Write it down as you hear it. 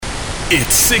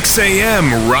It's 6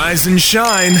 a.m. Rise and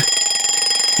shine.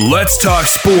 Let's talk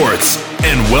sports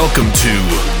and welcome to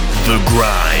The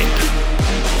Grind.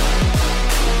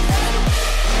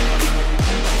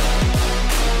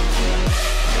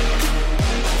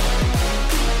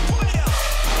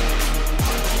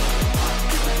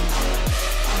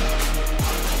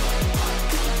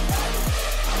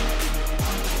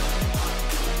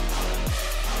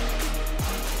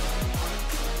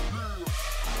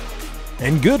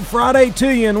 And good Friday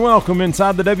to you, and welcome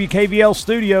inside the WKVL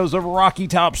studios of Rocky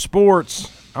Top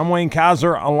Sports. I'm Wayne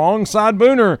Kaiser alongside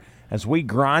Booner as we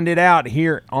grind it out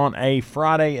here on a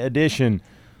Friday edition.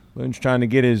 Boone's trying to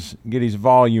get his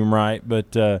volume right,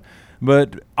 but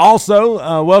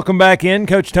also welcome back in,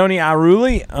 Coach Tony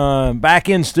Iruli, back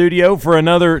in studio for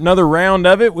another round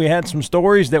of it. We had some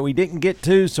stories that we didn't get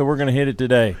to, so we're going to hit it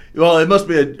today. Well, it must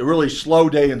be a really slow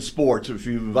day in sports if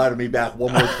you invited me back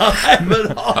one more time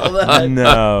and all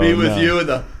that. Be with you and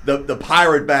the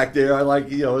pirate back there. I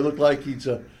like, it looked like he's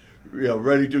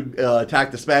ready to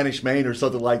attack the Spanish Main or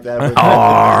something like that.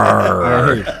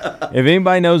 If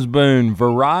anybody knows Boone,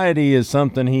 variety is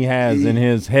something he has in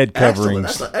his head coverings.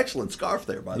 That's an excellent scarf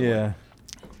there, by the way. Yeah.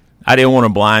 I didn't want to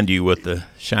blind you with the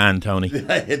shine, Tony.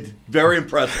 Very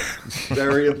impressive.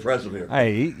 Very impressive here.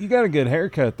 Hey, you got a good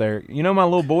haircut there. My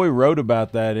little boy wrote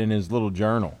about that in his little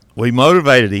journal. We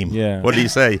motivated him. Yeah. What did he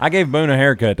say? I gave Boone a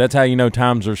haircut. That's how you know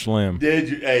times are slim. Did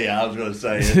you? Hey, I was going to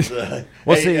say.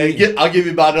 I'll give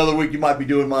you about another week. You might be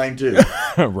doing mine, too.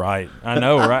 Right. I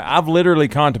know, right? I've literally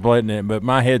contemplating it, but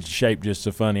my head's shaped just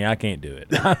so funny, I can't do it.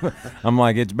 I'm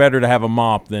like, it's better to have a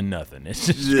mop than nothing. It's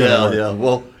just yeah.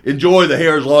 Well, enjoy the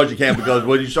hair as long as you can, because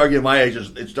when you start getting my age,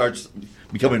 it starts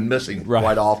becoming missing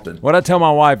quite often. What I tell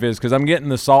my wife is, because I'm getting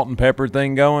the salt and pepper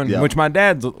thing going, which my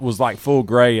dad was like full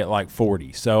gray at like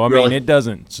 40. So, I mean,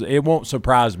 it won't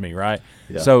surprise me, right?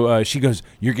 Yeah. So she goes,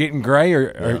 you're getting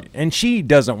gray? And she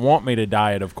doesn't want me to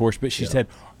dye it, of course, but she said,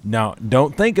 no,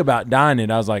 don't think about dyeing it.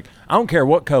 I was like, I don't care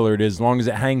what color it is as long as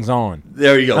it hangs on.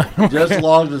 There you go. Just as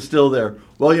long as it's still there.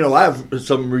 Well, I have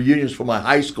some reunions from my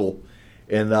high school,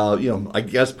 and, I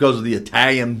guess because of the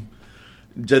Italian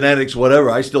genetics, whatever,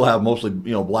 I still have mostly,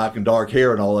 black and dark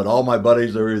hair and all that. All my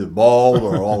buddies are either bald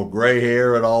or all gray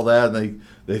hair and all that, and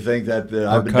they think that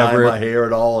I've been dyeing my hair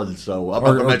and all, and so I'm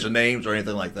not going to mention names or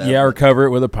anything like that. Yeah, or cover it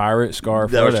with a pirate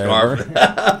scarf. Scarf.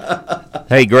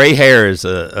 Hey, gray hair is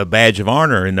a badge of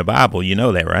honor in the Bible. You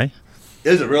know that, right?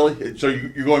 Is it really? So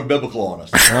you're going biblical on us?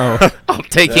 Oh. I'll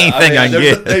take anything I can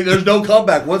get. There's no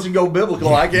comeback. Once you go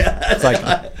biblical, I can't.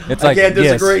 I can't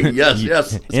disagree.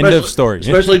 Yes. End of story.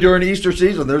 Especially during Easter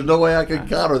season, there's no way I can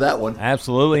counter that one.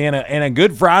 Absolutely, and a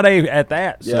good Friday at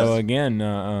that. Yes. So again,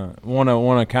 want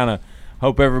to kind of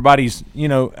hope everybody's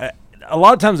a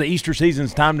lot of times the Easter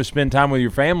season's time to spend time with your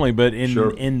family, but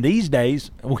in these days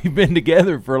we've been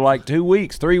together for like 2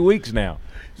 weeks, 3 weeks now.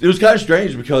 It was kind of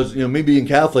strange because, me being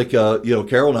Catholic,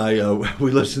 Carol and I, we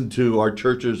listened to our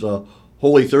church's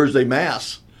Holy Thursday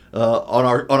Mass on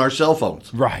our cell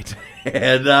phones. Right.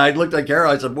 And I looked at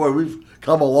Carol, I said, boy, we've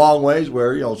come a long ways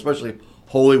where, especially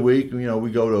Holy Week,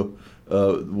 we go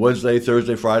to Wednesday,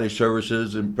 Thursday, Friday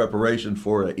services in preparation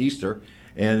for Easter.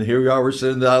 And here we are, we're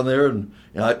sitting down there, and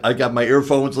I got my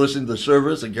earphones listening to the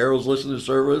service, and Carol's listening to the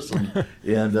service,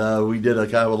 and we did a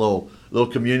kind of a little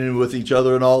communion with each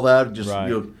other and all that, just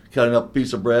cutting up a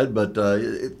piece of bread. But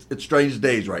it's strange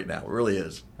days right now, it really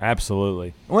is.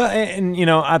 Absolutely. Well, and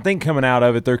I think coming out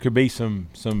of it, there could be some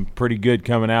pretty good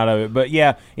coming out of it. But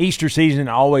yeah, Easter season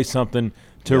always something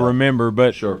to remember.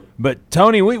 But But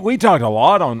Tony, we talked a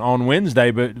lot on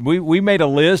Wednesday, but we made a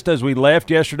list as we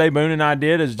left yesterday. Boone and I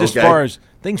did, as just far as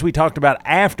things we talked about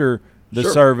after the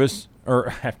service. Or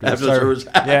after the service.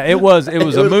 Yeah, it was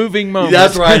a moving moment.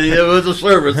 That's right. It was a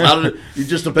service. It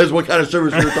just depends what kind of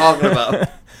service you're talking about.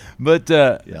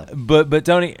 But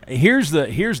Tony, here's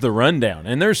the rundown,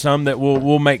 and there's some that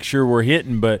we'll make sure we're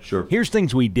hitting. But here's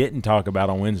things we didn't talk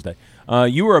about on Wednesday.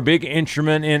 You were a big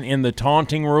instrument in the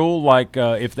taunting rule, like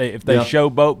if they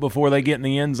showboat before they get in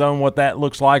the end zone, what that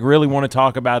looks like. Really want to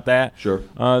talk about that. Sure.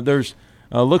 There's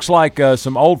looks like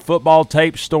some old football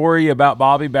tape story about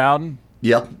Bobby Bowden.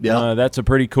 Yeah. That's a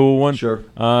pretty cool one. Sure.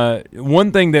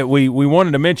 One thing that we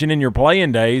wanted to mention in your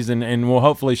playing days, and we'll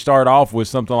hopefully start off with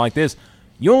something like this.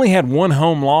 You only had one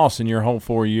home loss in your whole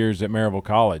 4 years at Maryville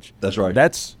College. That's right.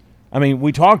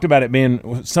 We talked about it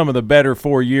being some of the better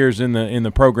 4 years in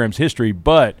the program's history,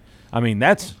 but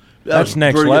that's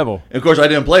next level. And of course, I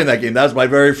didn't play in that game. That was my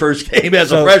very first game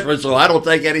as a freshman, so I don't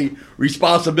take any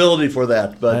responsibility for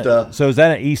that. But so is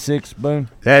that an E6, Boone?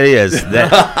 That is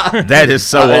that is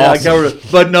so awesome. I covered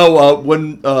it. But no,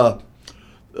 when I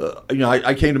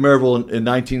came to Maryville in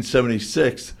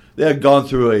 1976. they had gone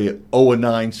through a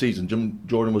 0-9 season. Jim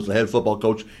Jordan was the head football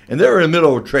coach, and they were in the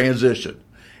middle of a transition,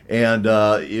 and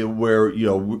where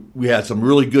we had some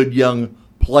really good young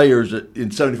players in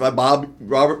 '75. Bob,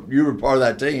 Robert, you were part of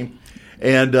that team,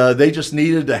 and they just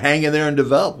needed to hang in there and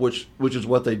develop, which is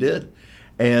what they did.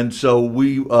 And so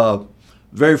we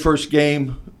very first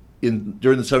game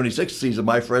during the '76 season,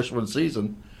 my freshman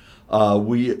season,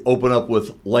 we opened up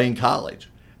with Lane College,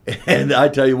 and I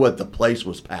tell you what, the place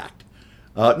was packed.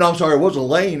 No, I'm sorry, it wasn't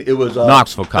Lane. It was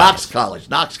Knoxville College.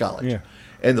 Knox College. Yeah.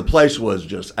 And the place was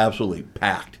just absolutely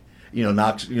packed.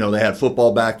 Knox. They had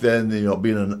football back then.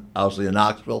 Being obviously in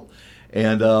Knoxville,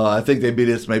 and I think they beat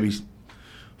us maybe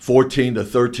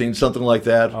 14-13, something like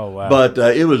that. Oh wow! But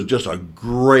it was just a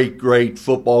great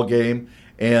football game,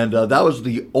 and that was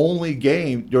the only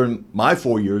game during my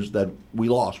 4 years that we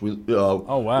lost.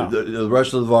 Oh wow! The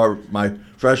rest of my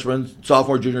freshman,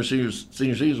 sophomore, junior,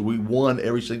 senior seasons, we won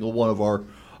every single one of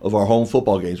our home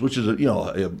football games, which is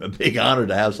a big honor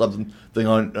to have something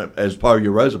on as part of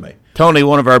your resume. Tony,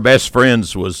 one of our best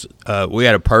friends was we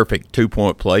had a perfect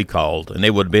 2-point play called, and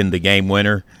it would have been the game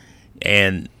winner,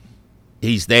 and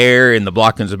he's there, and the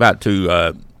blocking's about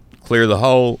to clear the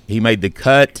hole. He made the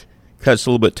cuts a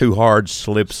little bit too hard,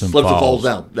 slips and falls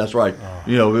down. That's right.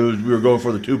 We were going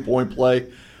for the 2-point play.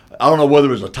 I don't know whether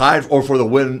it was a tie or for the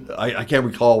win. I can't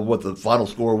recall what the final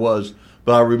score was,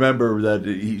 but I remember that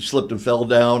he slipped and fell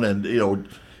down, and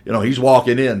he's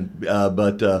walking in.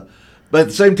 But at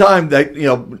the same time, that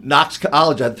Knox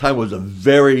College at the time was a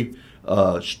very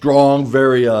strong,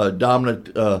 very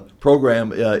dominant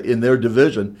program in their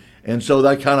division, and so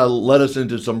that kind of led us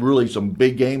into some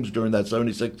big games during that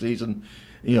 '76 season.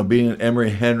 Beating Emory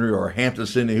Henry or Hampton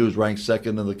Sydney, who was ranked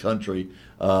second in the country,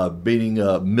 beating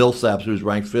Millsaps, who was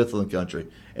ranked fifth in the country.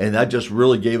 And that just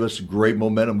really gave us great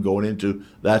momentum going into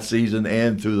that season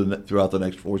and throughout the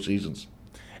next 4 seasons.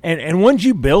 And once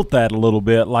you built that a little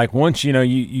bit, like once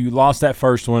you lost that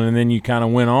first one and then you kind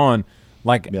of went on,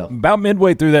 about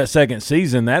midway through that second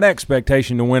season, that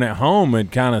expectation to win at home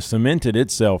had kind of cemented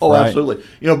itself. Oh, right? Absolutely.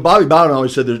 Bobby Bowden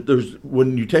always said there's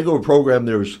when you take over a program,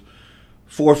 there's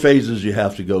 4 phases you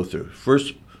have to go through.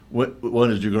 First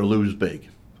one is you're going to lose big,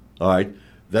 all right?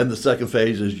 Then the second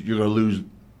phase is you're going to lose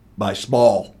by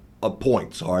small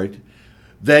points, all right?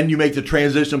 Then you make the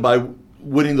transition by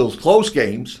winning those close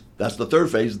games. That's the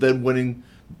third phase. Then winning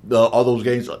all those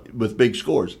games with big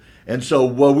scores. And so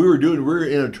what we were doing, we were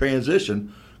in a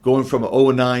transition going from an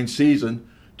 0-9 season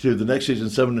to the next season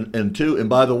 7-2. And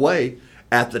by the way,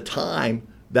 at the time,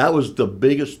 that was the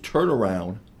biggest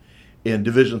turnaround in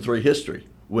Division III history,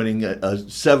 winning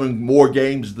 7 more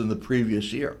games than the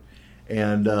previous year.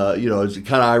 And, it's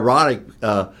kind of ironic.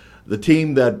 The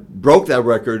team that broke that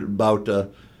record about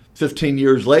 15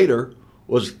 years later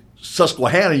was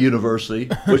Susquehanna University,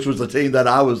 which was the team that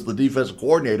I was the defensive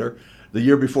coordinator. The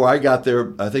year before I got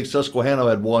there, I think Susquehanna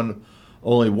had won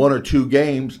only 1 or 2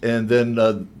 games, and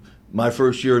then my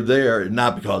first year there,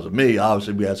 not because of me,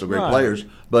 obviously we had some great players,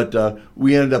 but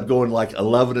we ended up going like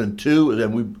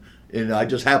 11-2, and I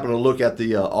just happened to look at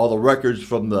all the records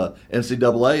from the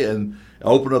NCAA, and I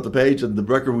opened up the page, and the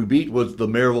record we beat was the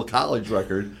Maryville College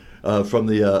record from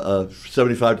the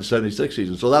 75 to 76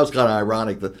 season. So that was kind of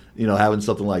ironic that having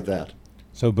something like that.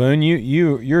 So Boone,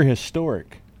 you're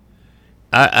historic.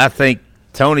 I think,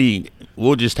 Tony,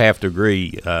 we'll just have to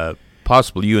agree.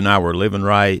 Possibly you and I were living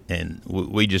right, and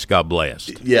we just got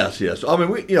blessed. Yes. I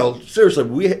mean, seriously,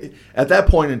 we at that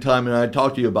point in time, and I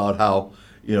talked to you about how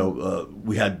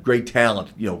we had great talent.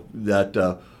 That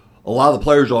a lot of the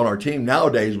players on our team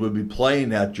nowadays would be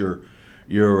playing at your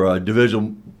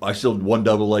division. I still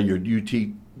 1AA, your UT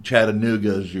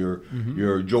Chattanoogas,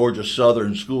 your Georgia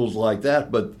Southern schools like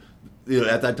that. But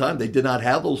at that time, they did not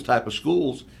have those type of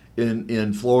schools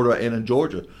in Florida and in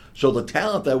Georgia. So the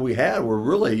talent that we had were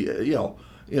really, a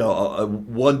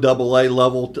 1AA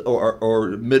level or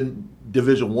mid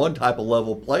Division I type of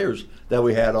level players that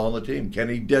we had on the team.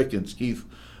 Kenny Dickens, Keith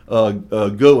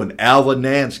Goodwin, Alvin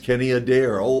Nance, Kenny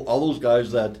Adair, all those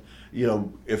guys that,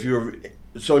 if you were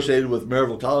associated with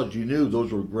Maryville College, you knew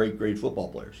those were great football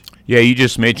players. Yeah, you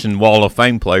just mentioned Wall of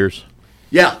Fame players.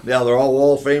 Yeah, they're all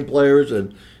Wall of Fame players,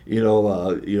 and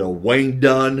Wayne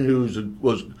Dunn,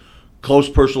 was close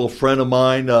personal friend of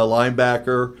mine,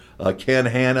 linebacker, Ken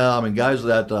Hanna. I mean, guys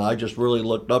that I just really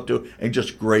looked up to, and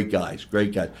just great guys.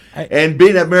 And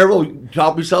being at Maryville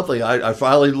taught me something. I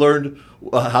finally learned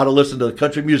how to listen to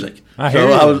country music.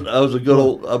 I was a good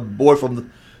old boy from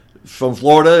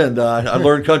Florida, and I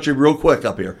learned country real quick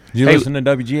up here. Did you listen to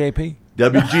WGAP?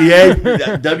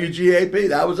 WGAP,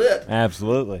 that was it.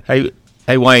 Absolutely.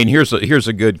 Hey, Wayne, here's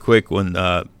a good quick one.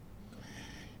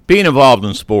 being involved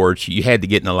in sports, you had to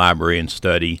get in the library and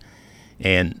study.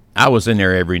 And I was in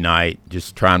there every night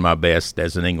just trying my best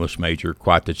as an English major,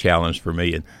 quite the challenge for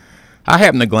me. And I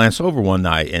happened to glance over one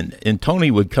night, and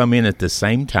Tony would come in at the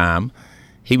same time.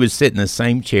 He would sit in the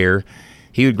same chair.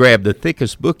 He would grab the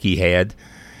thickest book he had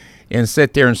and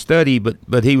sit there and study,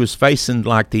 but he was facing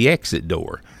like the exit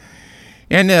door.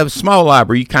 And a small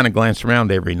library, you kind of glance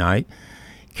around every night.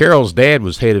 Carol's dad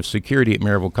was head of security at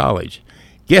Maryville College.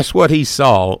 Guess what he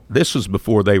saw? This was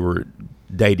before they were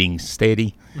dating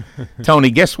steady.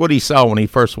 Tony, guess what he saw when he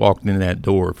first walked in that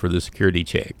door for the security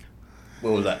check?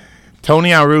 What was that?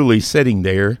 Tony Iruli sitting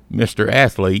there, Mr.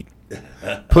 Athlete,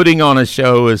 putting on a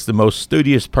show as the most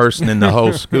studious person in the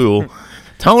whole school.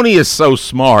 Tony is so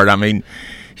smart. I mean,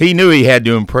 he knew he had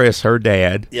to impress her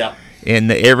dad. Yeah.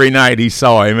 And every night he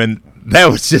saw him, and that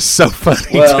was just so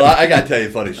funny. Well, I got to tell you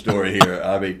a funny story here.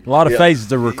 I mean, a lot of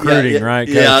phases of recruiting, right?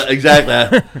 Coach? Yeah,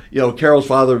 exactly. Carol's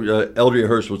father, Eldria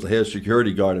Hurst, was the head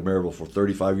security guard at Maryville for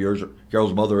 35 years.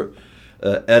 Carol's mother,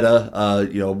 Etta,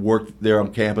 worked there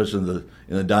on campus in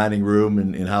the dining room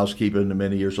and in housekeeping for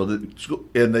many years. And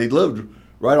they lived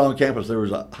right on campus. There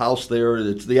was a house there.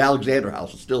 It's the Alexander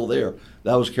House. It's still there.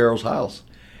 That was Carol's house.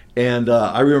 And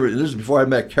I remember, this is before I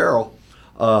met Carol,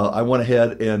 I went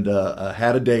ahead and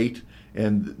had a date.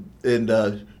 And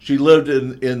she lived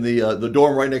in the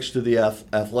dorm right next to the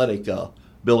athletic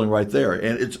building right there.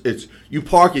 And it's you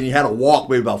park and you had to walk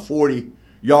maybe about 40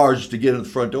 yards to get in the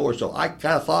front door. So I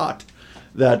kind of thought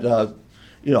that I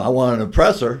wanted to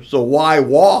impress her. So why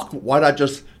walk? Why not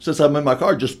just, since I'm in my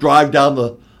car, just drive down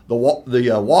the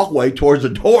walkway towards the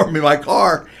dorm in my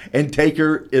car and take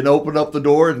her and open up the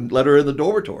door and let her in the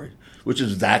dormitory. Which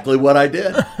is exactly what I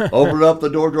did. Opened up the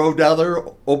door, drove down there,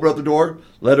 opened up the door,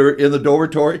 let her in the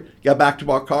dormitory, got back to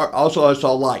my car. Also, I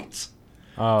saw lights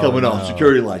coming on,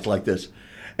 security lights like this.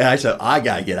 And I said, I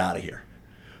got to get out of here.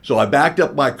 So I backed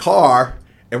up my car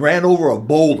and ran over a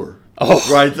boulder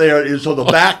right there. And so the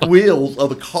back wheels of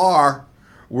the car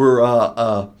were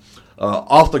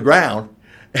off the ground.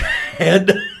 And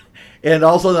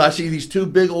all of a sudden, I see these two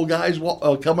big old guys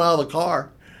coming out of the car.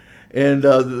 And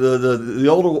the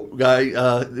older guy,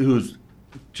 who's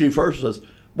Chief Hurst, says,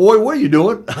 "Boy, what are you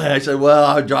doing?" I said, "Well,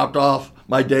 I dropped off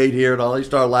my date here," and all. They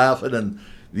started laughing, and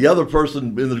the other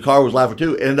person in the car was laughing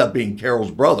too. It ended up being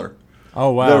Carol's brother.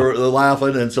 Oh, wow. They were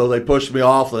laughing, and so they pushed me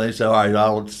off, and they said, "All right,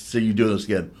 I'll see you do this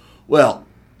again." Well,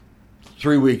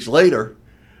 3 weeks later,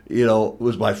 it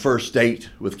was my first date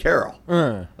with Carol.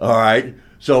 All right,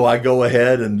 so I go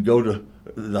ahead and go to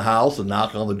the house and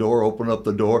knock on the door, open up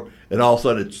the door, and all of a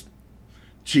sudden it's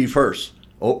Chief Hurst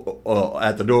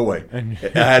at the doorway. I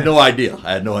had no idea.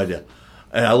 And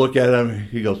I look at him.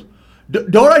 He goes,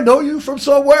 "Don't I know you from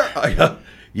somewhere?" I go,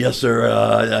 "Yes, sir."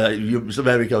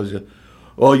 Somebody comes,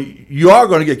 "Well, you are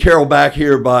going to get Carol back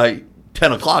here by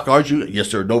 10 o'clock, aren't you?" "Yes,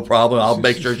 sir. No problem. I'll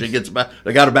make sure she gets back."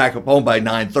 I got her back up home by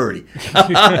 9:30.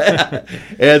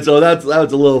 And so that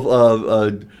was a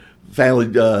little family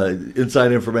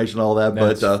inside information, all that.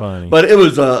 That's funny. But it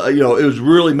was it was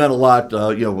really meant a lot.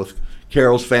 With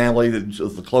Carol's family,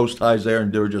 the close ties there,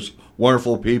 and they were just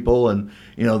wonderful people. And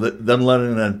them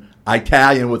letting an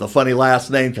Italian with a funny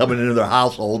last name coming into their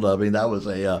household, I mean, that was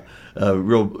a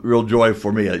real joy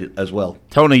for me as well.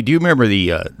 Tony, do you remember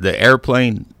the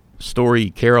airplane story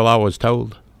Carol always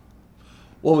told?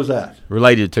 What was that?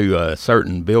 Related to a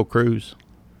certain Bill Cruz.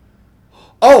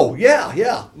 Oh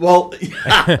yeah. Well,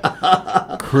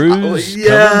 Cruz.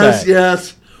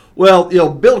 Yes. Well,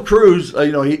 Bill Cruz,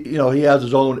 he has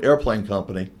his own airplane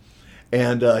company,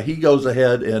 and he goes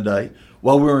ahead and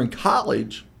while we were in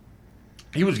college,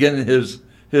 he was getting his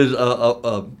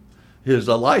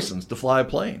license to fly a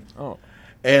plane. Oh.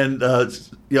 And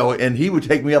and he would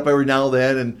take me up every now and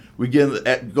then, and we'd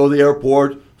go to the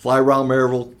airport, fly around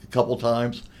Maryville a couple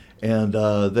times, and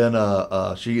then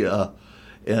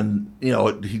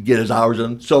he'd get his hours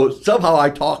in. So somehow I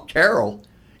talked Carol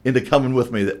into coming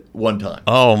with me that one time.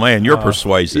 Oh man, you're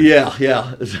persuasive.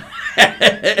 Yeah.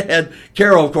 And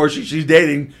Carol, of course, she's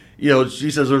dating. She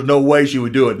says there's no way she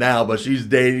would do it now, but she's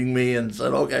dating me and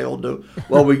said, "Okay, we'll do it."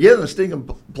 Well, we get in the stinking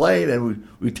plane and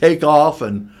we take off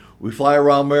and we fly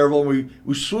around Maryville. And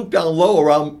we swoop down low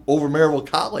over Maryville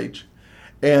College,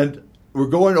 and we're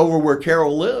going over where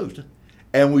Carol lived,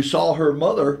 and we saw her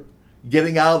mother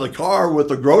getting out of the car with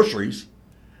the groceries.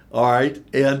 All right,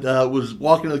 and was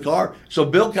walking to the car. So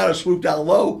Bill kind of swooped down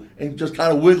low and just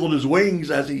kind of wiggled his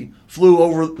wings as he flew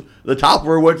over the top of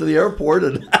her, went to the airport,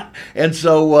 and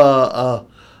so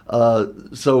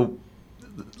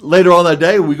later on that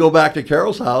day we go back to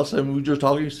Carol's house and we were just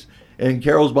talking, And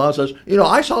Carol's mom says,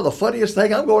 I saw the funniest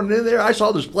thing. I'm going in there. I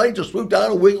saw this plane just swoop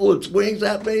down and wiggle its wings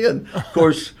at me. And, of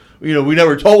course, we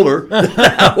never told her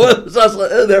that was us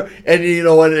in there. And,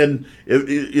 and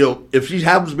if she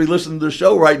happens to be listening to the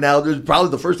show right now, this is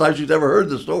probably the first time she's ever heard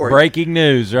the story. Breaking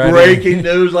news, right? Breaking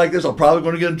news like this. I'm probably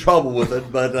going to get in trouble with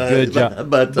it. But, good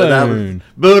job. But Boone.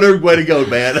 Booner, way to go,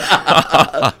 man.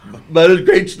 But it's a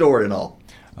great story and all.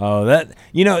 Oh,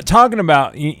 talking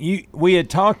about, we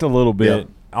had talked a little bit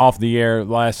off the air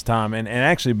last time, and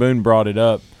actually Boone brought it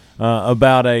up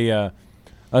about a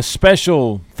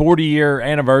special 40-year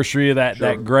anniversary of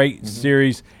that great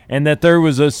series, and that there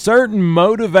was a certain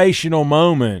motivational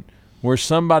moment where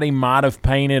somebody might have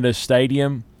painted a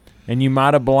stadium, and you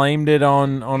might have blamed it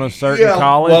on a certain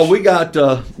college. Well, we got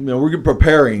we're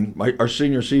preparing our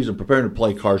senior season, preparing to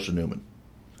play Carson Newman.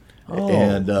 Oh,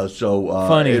 and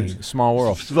funny, small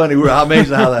world. It's funny,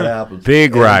 amazing how that happens.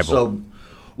 Big rival. So,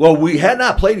 well, we had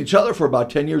not played each other for about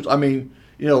 10 years. I mean,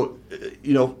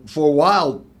 for a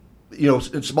while,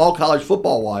 in small college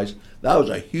football wise, that was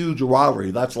a huge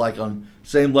rivalry. That's like on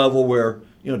same level where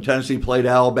Tennessee played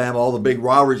Alabama. All the big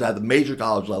rivalries at the major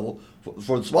college level.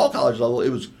 For the small college level,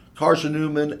 it was Carson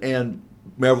Newman and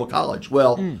Maryville College.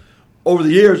 Well, over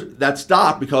the years, that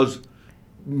stopped because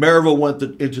Maryville went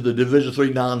into the Division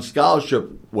III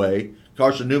non-scholarship way.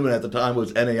 Carson Newman at the time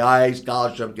was NAIA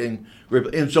scholarship king,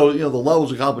 and so the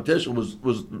levels of competition was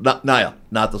not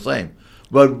the same.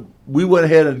 But we went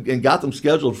ahead and got them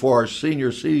scheduled for our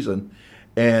senior season,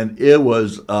 and it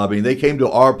was they came to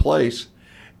our place,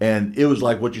 and it was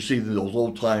like what you see in those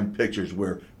old time pictures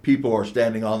where people are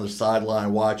standing on the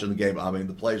sideline watching the game. I mean,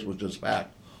 the place was just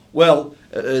packed. Well,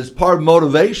 as part of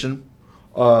motivation,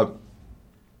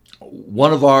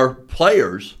 one of our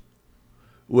players,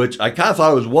 which I kind of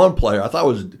thought it was one player. I thought it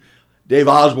was Dave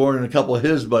Osborne and a couple of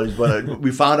his buddies, but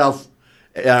we found out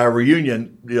at our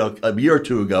reunion, a year or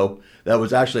two ago, that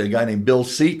was actually a guy named Bill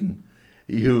Seaton,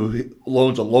 who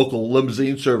owns a local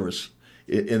limousine service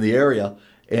in the area,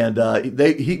 and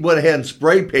he went ahead and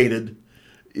spray painted,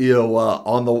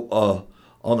 on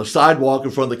the sidewalk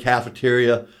in front of the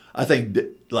cafeteria. I think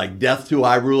like "Death to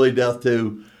Iruli, Death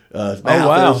to."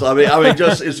 Wow! I mean,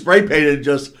 just it's spray painted,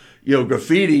 just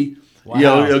graffiti.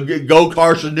 Wow. Go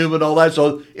Carson Newman, all that.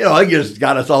 So I just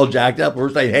got us all jacked up.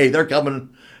 We're saying, hey, they're coming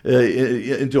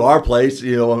into our place.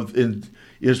 And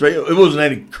it wasn't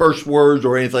any curse words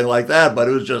or anything like that, but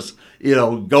it was just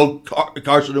go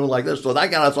Carson Newman like this. So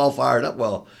that got us all fired up.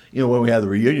 Well, when we had the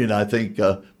reunion, I think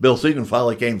Bill Seaton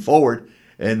finally came forward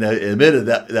and admitted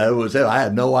that it was him. I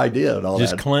had no idea and all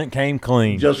just that. Just came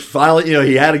clean. Just finally,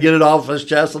 he had to get it off his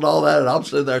chest and all that. And I'm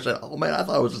sitting there saying, "Oh man, I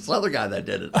thought it was this other guy that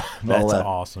did it." That's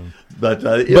awesome. But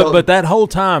but that whole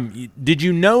time, did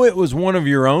you know it was one of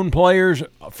your own players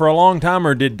for a long time,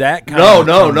 or did that kind of?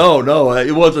 No.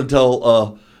 It wasn't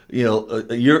until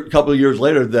a couple of years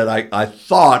later that I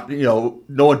thought, no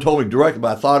one told me directly,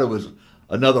 but I thought it was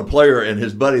another player and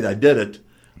his buddy that did it.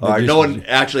 No one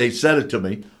actually said it to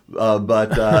me.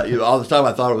 But all the time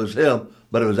I thought it was him,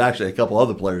 but it was actually a couple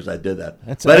other players that did that.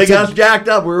 It got us jacked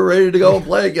up. We were ready to go and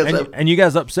play against them. And you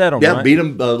guys upset them, yeah, right? Beat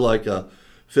them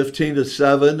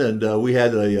 15-7, and we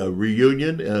had a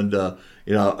reunion. And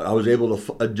I was able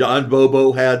to. John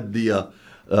Bobo had the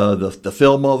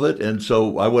film of it, and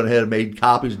so I went ahead and made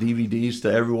copies, DVDs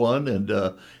to everyone, and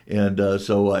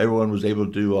so everyone was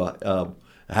able to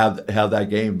have that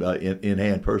game in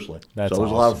hand personally. So it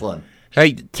was a lot of fun.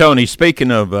 Hey, Tony,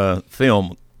 speaking of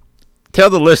film, tell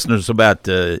the listeners about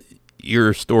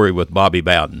your story with Bobby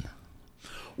Bowden.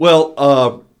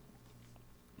 Well,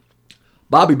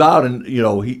 Bobby Bowden,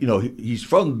 he's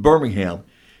from Birmingham.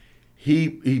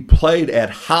 He played at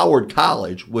Howard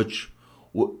College, which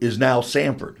is now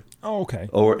Sanford. Oh, okay.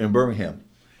 Or in Birmingham,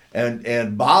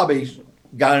 and Bobby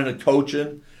got into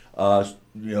coaching.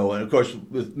 And of course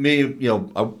with me,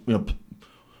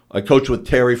 I coached with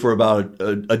Terry for about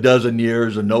a dozen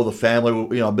years and know the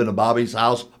family. I've been to Bobby's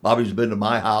house. Bobby's been to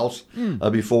my house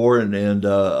before and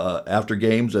after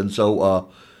games. And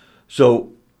so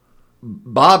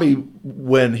Bobby,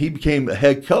 when he became a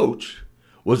head coach,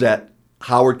 was at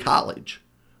Howard College,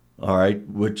 all right,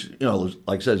 which, like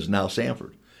I said, is now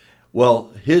Sanford.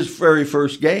 Well, his very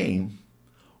first game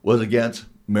was against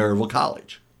Maryville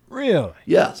College. Really?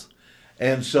 Yes.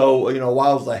 And so, while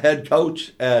I was the head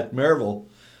coach at Maryville,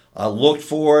 I looked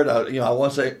for it. I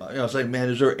want to say, man,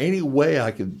 is there any way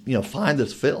I could, find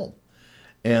this film?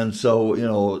 And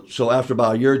so, so after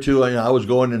about a year or two, I was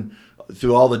going in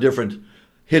through all the different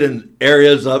hidden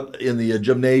areas up in the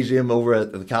gymnasium over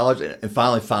at the college, and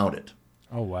finally found it.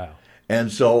 Oh wow! And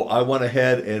so I went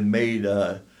ahead and made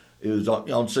it was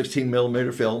on 16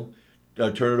 millimeter film,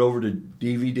 turn it over to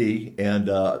DVD, and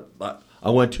I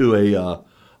went to a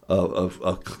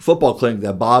football clinic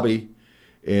that Bobby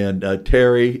and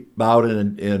Terry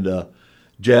Bowden and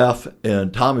Jeff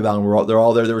and Tommy Bowden they're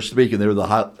all there. They were speaking. They were the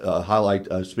highlight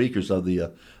speakers of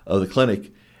the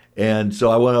clinic. And so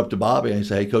I went up to Bobby and I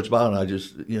said, "Hey, Coach Bowden, I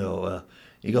just you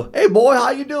go, hey boy, how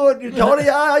you doing? Tony,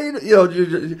 how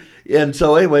you And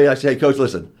so anyway, I said, "Hey, Coach,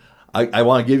 listen, I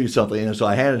want to give you something." And so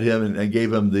I handed him and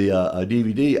gave him the a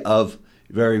DVD of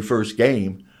the very first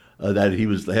game that he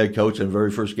was the head coach, and the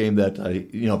very first game that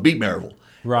beat Maryville.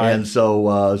 Right. And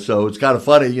so it's kind of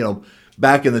funny,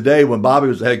 back in the day when Bobby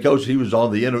was the head coach, he was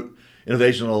on the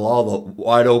innovation of all the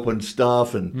wide open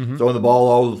stuff and throwing the ball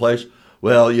all over the place.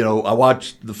 Well, I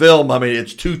watched the film. I mean,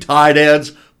 it's 2 tight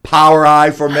ends, power I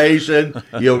formation,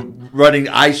 running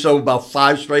ISO about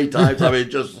 5 straight times. I mean,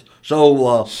 just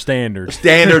so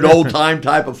standard old time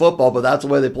type of football. But that's the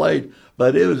way they played.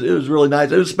 But it was really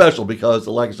nice. It was special because,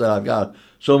 like I said, I've got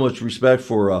so much respect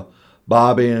for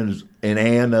Bobby and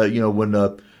Ann. When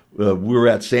we were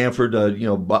at Sanford,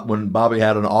 when Bobby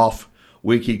had an off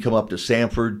week, he'd come up to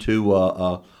Sanford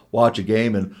to watch a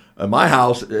game. And my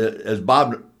house, as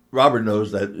Robert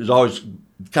knows, that is always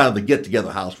kind of the get-together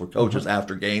house for coaches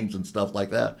after games and stuff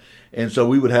like that. And so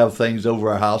we would have things over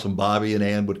our house, and Bobby and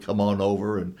Ann would come on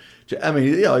over. And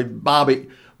Bobby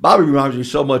reminds me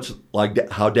so much like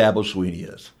how Dabo Sweeney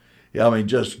is. Yeah, I mean,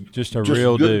 just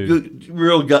real dude,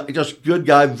 real guy, just good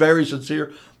guy, very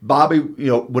sincere. Bobby,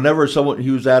 whenever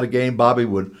he was at a game,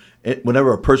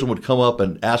 whenever a person would come up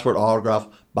and ask for an autograph,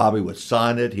 Bobby would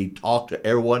sign it. He talked to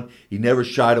everyone. He never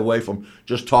shied away from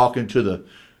just talking to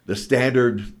the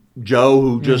standard Joe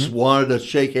who just wanted to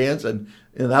shake hands, and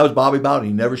that was Bobby Bowden.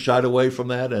 He never shied away from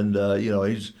that, and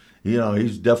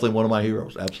he's definitely one of my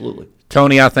heroes. Absolutely,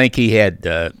 Tony. I think he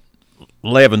had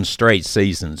 11 straight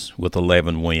seasons with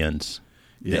 11 wins.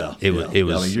 Yeah, it was. I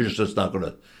mean, you're just not going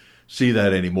to see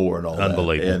that anymore, and all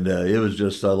unbelievable. That. And it was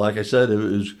just like I said, it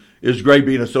was great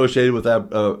being associated with that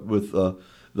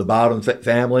the Bowden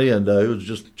family, and it was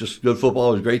just good football.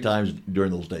 It was great times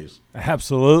during those days.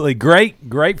 Absolutely,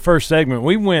 great first segment.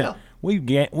 We went. Yeah.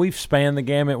 We've spanned the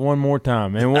gamut one more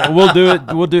time, and we'll do it.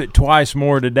 We'll do it twice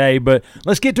more today. But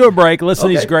let's get to a break. Listen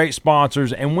to these great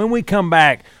sponsors, and when we come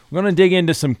back, we're going to dig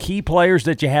into some key players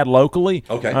that you had locally.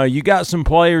 Okay. You got some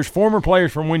former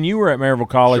players from when you were at Maryville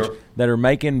College that are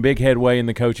making big headway in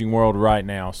the coaching world right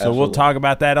now. So We'll talk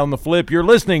about that on the flip. You're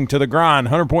listening to The Grind,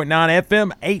 100.9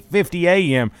 FM, 850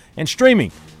 AM, and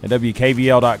streaming at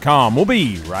WKVL.com. We'll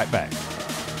be right back.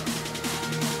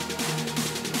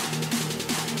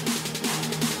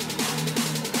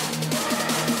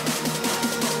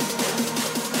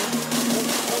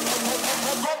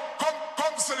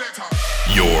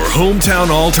 Your hometown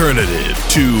alternative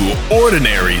to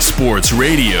ordinary sports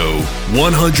radio,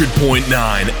 100.9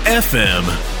 FM,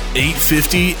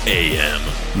 850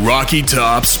 AM. Rocky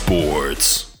Top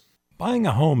Sports. Buying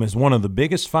a home is one of the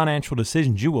biggest financial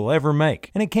decisions you will ever make,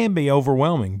 and it can be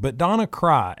overwhelming, but Donna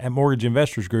Cry at Mortgage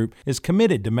Investors Group is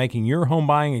committed to making your home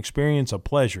buying experience a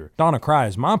pleasure. Donna Cry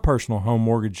is my personal home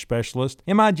mortgage specialist.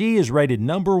 MIG is rated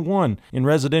 #1 in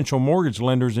residential mortgage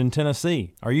lenders in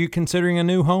Tennessee. Are you considering a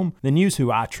new home? Then use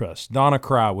who I trust, Donna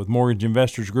Cry with Mortgage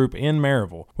Investors Group in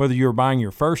Maryville. Whether you're buying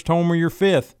your first home or your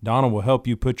fifth, Donna will help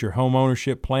you put your home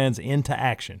ownership plans into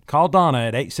action. Call Donna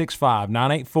at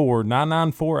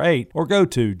 865-984-9948 or go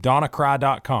to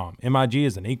donnacry.com. MIG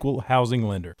is an equal housing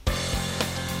lender.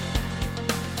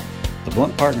 The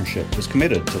Blount Partnership is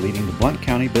committed to leading the Blount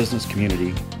County business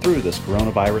community through this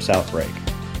coronavirus outbreak.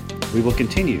 We will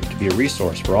continue to be a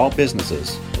resource for all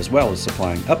businesses, as well as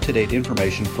supplying up-to-date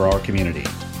information for our community.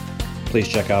 Please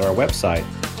check out our website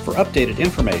for updated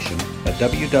information at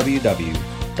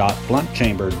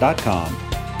www.blountchamber.com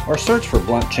or search for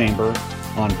Blount Chamber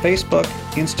on Facebook,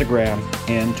 Instagram,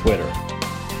 and Twitter.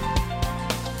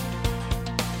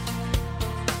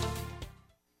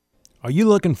 Are you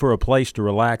looking for a place to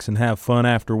relax and have fun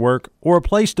after work, or a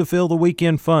place to fill the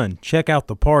weekend fun? Check out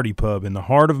the Party Pub in the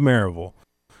heart of Maryville.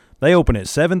 They open at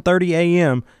 7:30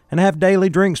 a.m. and have daily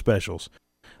drink specials.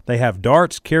 They have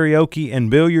darts, karaoke, and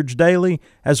billiards daily,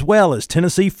 as well as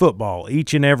Tennessee football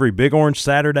each and every Big Orange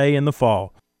Saturday in the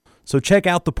fall. So check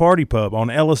out the Party Pub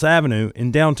on Ellis Avenue in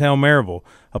downtown Maryville,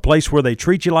 a place where they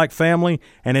treat you like family,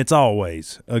 and it's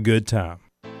always a good time.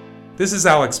 This is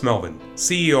Alex Melvin,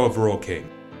 CEO of Rural King.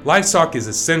 Livestock is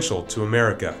essential to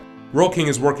America. Rural King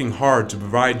is working hard to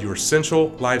provide your essential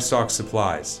livestock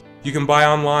supplies. You can buy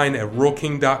online at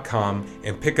ruralking.com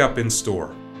and pick up in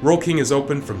store. Rural King is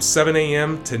open from 7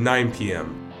 a.m. to 9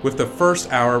 p.m. with the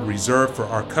first hour reserved for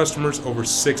our customers over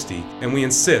 60, and we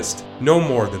insist no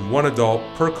more than one adult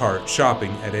per cart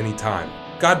shopping at any time.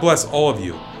 God bless all of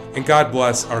you, and God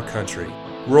bless our country.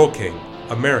 Rural King,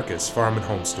 America's Farm and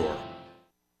Home Store.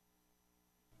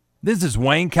 This is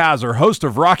Wayne Kaiser, host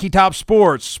of Rocky Top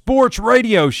Sports, sports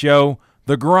radio show,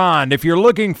 The Grind. If you're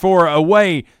looking for a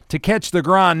way to catch The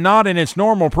Grind not in its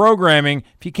normal programming,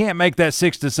 if you can't make that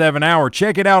 6 to 7 hour,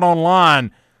 check it out online,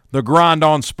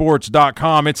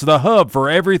 thegrindonsports.com. It's the hub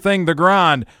for everything The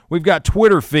Grind. We've got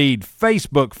Twitter feed,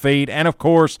 Facebook feed, and, of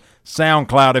course,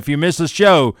 SoundCloud. If you miss a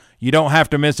show, you don't have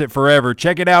to miss it forever.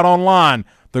 Check it out online,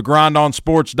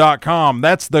 thegrindonsports.com.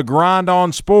 That's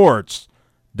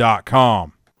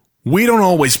thegrindonsports.com. We don't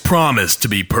always promise to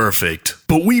be perfect,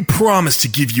 but we promise to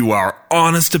give you our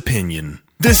honest opinion.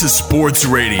 This is sports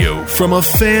radio from a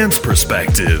fan's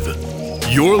perspective.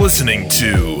 You're listening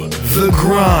to The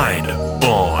Grind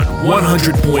on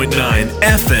 100.9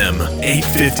 FM,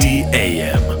 850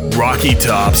 AM, Rocky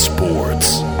Top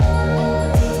Sports.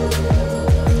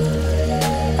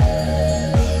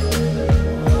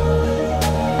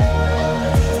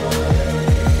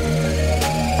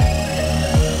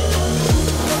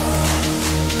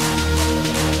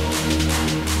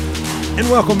 And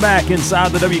welcome back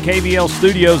inside the WKVL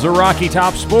studios of Rocky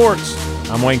Top Sports.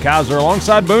 I'm Wayne Kaiser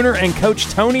alongside Booner and Coach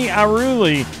Tony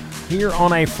Iruli here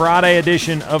on a Friday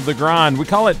edition of The Grind. We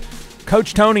call it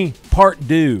Coach Tony Part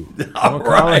Due. All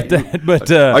right.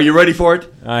 But are you ready for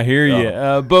it? I hear you.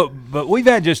 But we've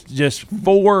had just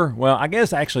four. Well, I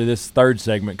guess actually this third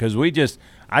segment because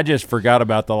I just forgot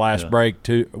about the last break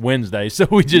to Wednesday, so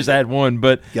we just had one.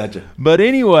 But Gotcha. But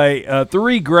anyway,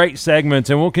 three great segments,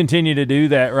 and we'll continue to do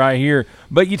that right here.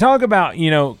 But you talk about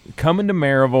coming to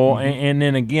Maryville, and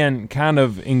then again, kind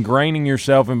of ingraining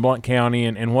yourself in Blount County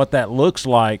and what that looks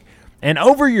like. And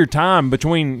over your time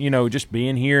between just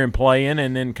being here and playing,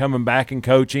 and then coming back and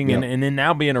coaching, and then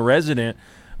now being a resident.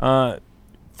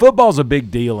 Football's a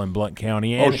big deal in Blount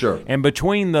County. And, sure. And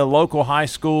between the local high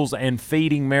schools and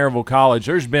feeding Maryville College,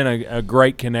 there's been a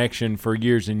great connection for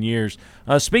years and years.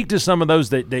 Speak to some of those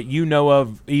that you know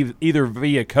of, either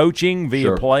via coaching,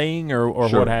 via playing, or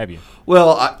what have you.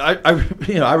 Well,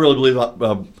 I really believe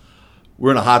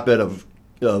we're in a hotbed of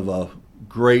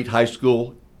great high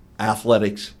school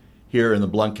athletics here in the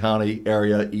Blount County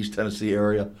area, East Tennessee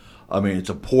area. I mean, it's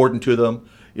important to them.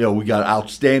 We got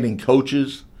outstanding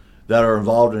coaches that are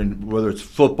involved in whether it's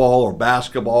football or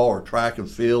basketball or track and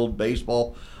field,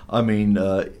 baseball. I mean,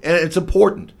 and it's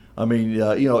important. I mean,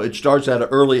 it starts at an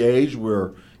early age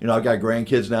where, I've got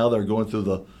grandkids now that are going through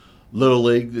the Little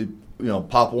League, the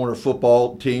Pop Warner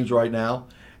football teams right now.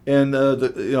 And,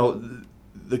 the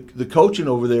coaching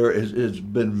over there has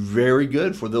been very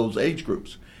good for those age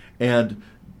groups. And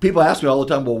people ask me all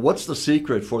the time, well, what's the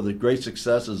secret for the great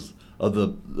successes of the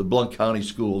Blount County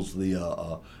schools,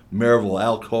 the Maryville,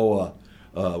 Alcoa,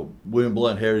 William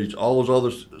Blount Heritage, all those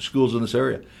other schools in this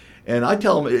area? And I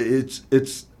tell them it's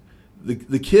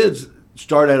the kids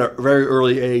start at a very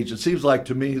early age. It seems like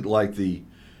to me like the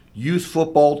youth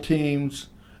football teams,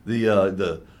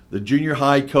 the junior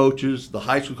high coaches, the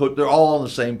high school coach, they're all on the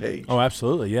same page. Oh,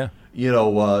 absolutely, yeah.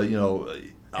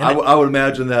 I would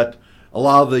imagine that a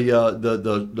lot of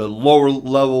the lower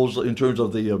levels in terms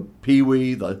of the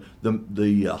Pee-wee, the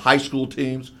high school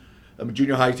teams,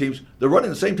 junior high teams, they're running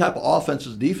the same type of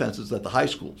offenses, defenses that the high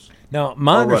schools. Now,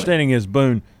 my understanding is,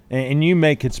 Boone, and you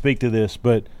could speak to this,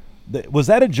 but was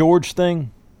that a George thing?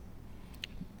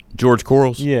 George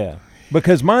Corals? Yeah,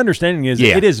 because my understanding is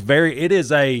it is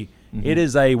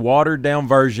a watered down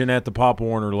version at the Pop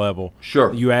Warner level.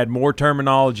 Sure. You add more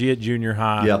terminology at junior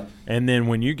high, and then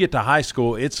when you get to high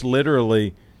school, it's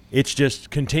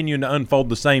just continuing to unfold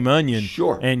the same onion.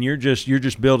 Sure. And you're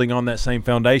just building on that same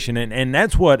foundation. And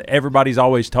that's what everybody's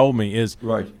always told me is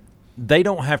they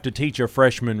don't have to teach a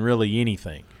freshman really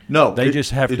anything. No. They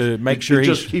just have to make sure he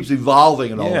just keeps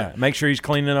evolving and all that. Yeah, make sure he's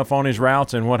cleaning up on his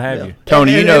routes and what have you.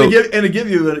 Tony, and to give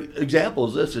you an example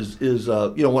of this is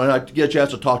when I get a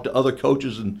chance to talk to other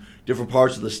coaches in different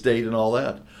parts of the state and all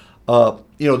that,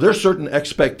 there's certain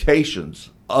expectations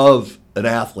of an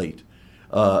athlete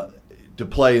to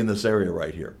play in this area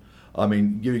right here. I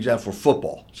mean, give you an example for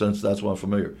football, since that's what I'm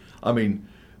familiar. I mean,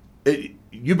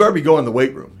 you better be going in the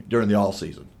weight room during the off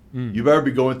season. You better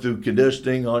be going through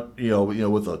conditioning on,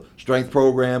 with a strength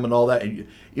program and all that. And,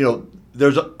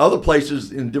 there's other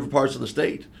places in different parts of the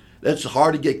state that's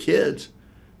hard to get kids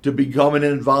to be coming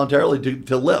in voluntarily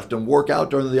to lift and work out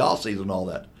during the off season and all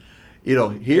that.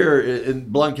 Here in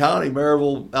Blount County,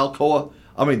 Maryville, Alcoa,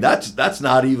 I mean, that's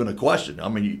not even a question. I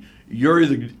mean, you're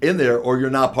either in there or you're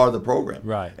not part of the program.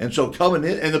 Right. And so coming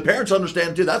in, and the parents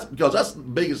understand too. That's because that's the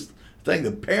biggest thing.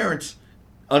 The parents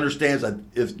understands that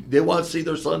if they want to see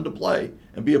their son to play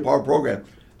and be a part of the program,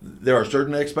 there are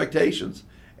certain expectations,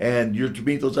 and you're to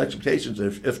meet those expectations.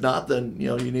 If not, then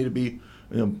you need to be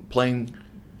playing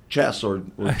chess or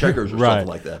checkers or right. something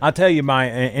like that. I tell you,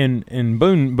 and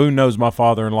Boone knows my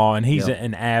father-in-law, and he's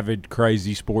an avid,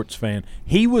 crazy sports fan.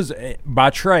 He was by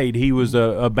trade. He was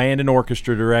a band and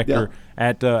orchestra director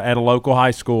at a local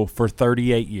high school for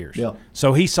 38 years. Yeah.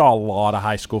 So he saw a lot of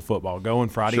high school football, going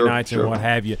Friday nights and what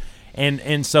have you.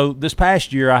 And so this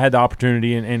past year I had the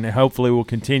opportunity, and hopefully will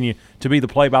continue, to be the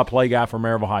play-by-play guy for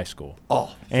Maryville High School.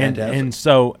 Oh, fantastic. And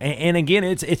so again,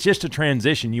 it's just a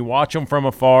transition. You watch them from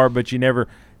afar, but you never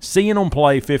 – seeing them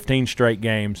play 15 straight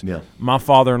games. Yeah. My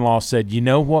father-in-law said, you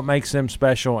know what makes them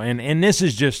special? And this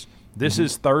is just – this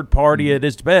is third party at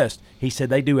its best. He said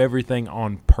they do everything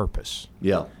on purpose.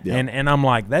 Yeah. And I'm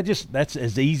like, that's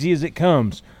as easy as it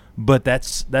comes. But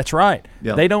that's right.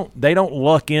 Yeah. They don't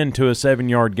luck into a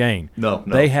 7-yard gain. No.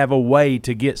 They have a way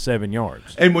to get 7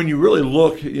 yards. And when you really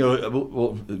look,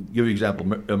 we'll give you an example,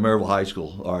 Maryville High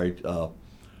School. All right,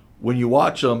 when you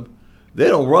watch them, they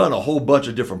don't run a whole bunch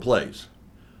of different plays.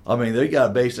 I mean, they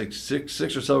got basic six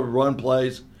or seven run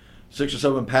plays, 6 or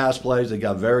 7 pass plays. They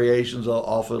got variations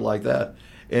off it like that.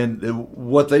 And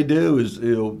what they do is,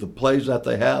 the plays that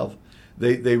they have,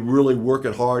 they really work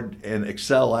it hard and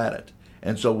excel at it.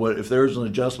 And so if there's an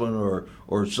adjustment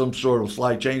or some sort of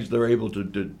slight change, they're able to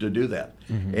do that.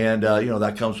 Mm-hmm. And,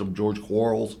 that comes from George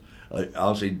Quarles.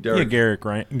 Obviously, Derek.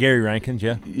 Yeah, Gary Rankins,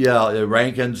 yeah. Yeah,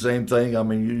 Rankins, same thing. I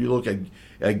mean, you look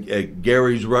at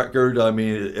Gary's record. I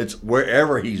mean, it's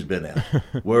wherever he's been at,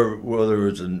 whether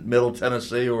it's in Middle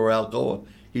Tennessee or Alcoa,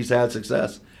 he's had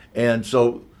success. And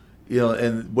so,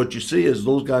 and what you see is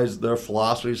those guys, their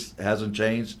philosophies hasn't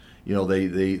changed.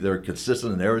 They're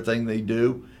consistent in everything they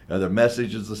do. Their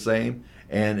message is the same.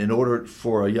 And in order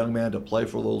for a young man to play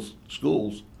for those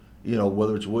schools,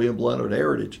 whether it's William Blount or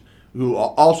Heritage, who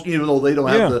also, even though they don't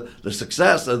have the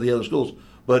success of the other schools,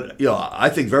 but I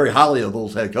think very highly of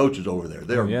those head coaches over there.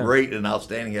 They're great and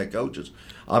outstanding head coaches.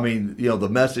 I mean, the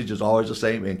message is always the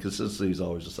same, and consistency is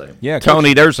always the same. Yeah,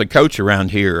 Tony, there's a coach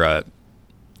around here.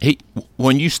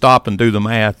 When you stop and do the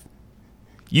math,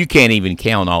 you can't even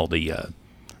count all the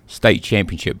state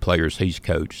championship players he's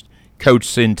coached. Coach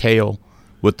Centel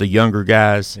with the younger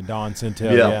guys. And Don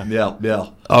Centel, yeah.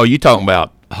 Oh, you talking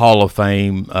about Hall of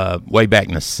Fame way back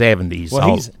in the 70s.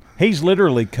 Well, he's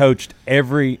literally coached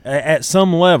at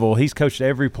some level, he's coached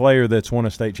every player that's won a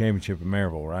state championship in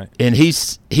Maryville, right? And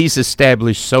he's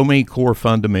established so many core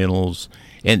fundamentals.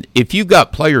 And if you've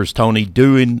got players, Tony,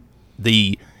 doing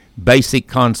the basic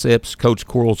concepts Coach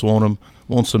Quarles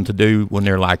wants them to do when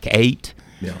they're like 8,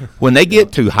 when they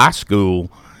get to high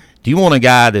school, do you want a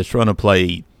guy that's run a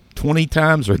play 20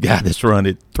 times or a guy that's run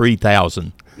it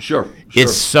 3,000? Sure.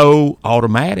 It's so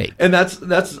automatic. And that's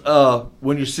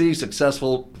when you see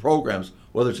successful programs,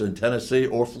 whether it's in Tennessee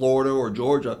or Florida or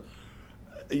Georgia,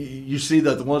 you see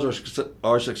that the ones that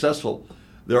are successful,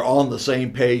 they're on the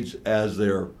same page as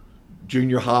their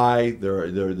junior high, their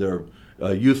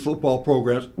youth football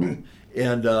programs,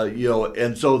 and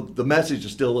and so the message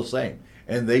is still the same,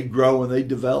 and they grow and they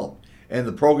develop. And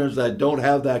the programs that don't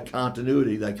have that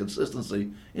continuity, that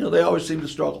consistency, they always seem to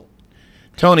struggle.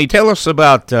 Tony, tell us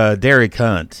about Derek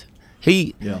Hunt.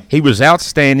 He was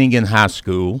outstanding in high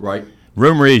school. Right.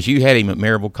 Rumor is you had him at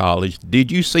Maryville College.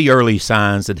 Did you see early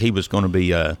signs that he was going to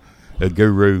be a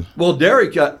guru? Well,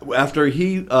 Derek, after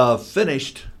he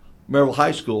finished Maryville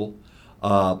High School,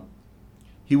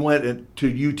 he went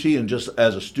to UT and just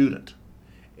as a student.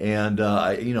 And,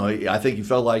 I think he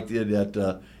felt like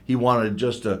that he wanted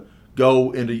just to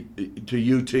go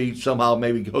to UT, somehow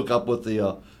maybe hook up with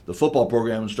the football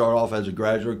program and start off as a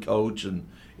graduate coach and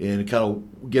kind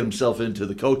of get himself into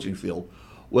the coaching field.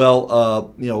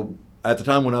 Well, at the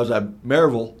time when I was at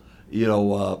Maryville,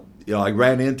 I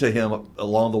ran into him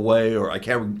along the way, or I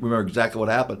can't remember exactly what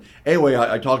happened. Anyway,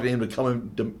 I talked to him to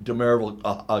come to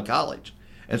Maryville College.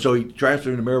 And so he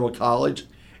transferred to Maryville College,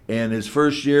 and his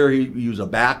first year he was a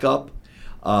backup.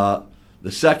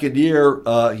 The second year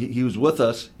he was with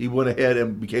us, he went ahead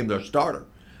and became their starter.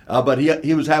 But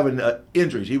he was having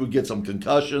injuries. He would get some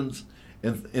concussions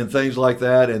and things like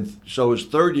that. And so his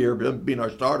third year, being our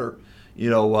starter, he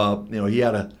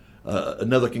had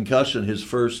another concussion his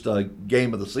first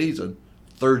game of the season,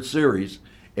 third series.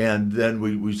 And then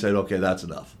we said, okay, that's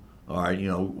enough. All right,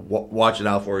 watching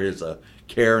out for his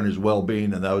care and his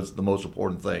well-being, and that was the most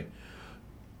important thing.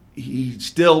 He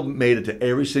still made it to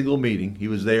every single meeting. He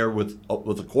was there with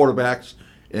the quarterbacks,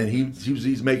 and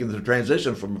he's making the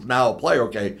transition from now a player.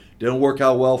 Okay, didn't work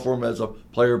out well for him as a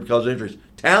player because of injuries.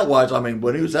 Talent-wise, I mean,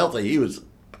 when he was healthy, he was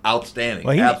outstanding.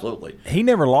 Well, Absolutely. He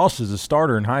never lost as a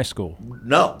starter in high school.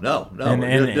 No. And-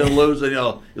 He didn't lose.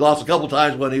 He lost a couple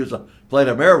times when he was playing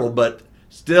at Maryville, but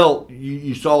still,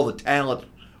 you saw the talent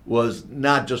was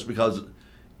not just because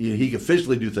he could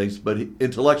physically do things, but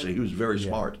intellectually he was very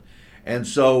smart. And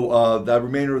so that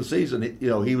remainder of the season,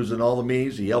 he was in all the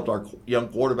meetings. He helped our young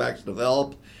quarterbacks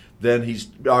develop. Then he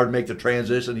started to make the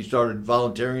transition. He started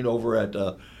volunteering over at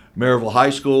Maryville High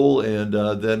School, and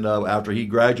then after he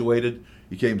graduated,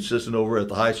 he became assistant over at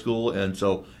the high school. And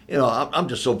so, I'm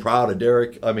just so proud of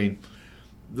Derek. I mean,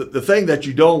 the thing that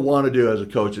you don't want to do as a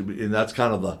coach, and that's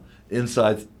kind of the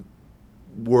inside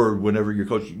word whenever you're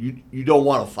coaching, you don't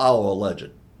want to follow a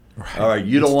legend. Right. All right,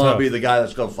 you don't It's want tough. to be the guy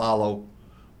that's going to follow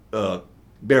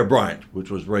Bear Bryant,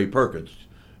 which was Ray Perkins.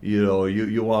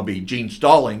 You want to be Gene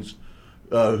Stallings,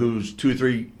 who's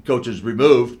 2-3 coaches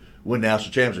removed, win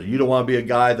national championship. You don't want to be a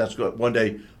guy that's going to one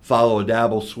day follow a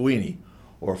Dabble Sweeney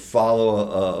or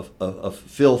follow a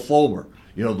Phil Fulmer.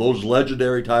 Those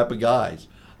legendary type of guys.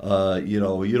 You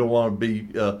don't want to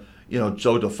be,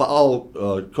 so to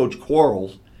follow Coach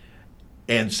Quarles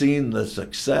and seeing the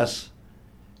success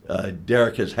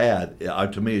Derek has had,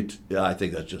 to me, I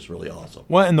think that's just really awesome.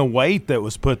 Well, and the weight that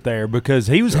was put there, because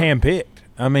he was handpicked.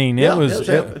 I mean, it was.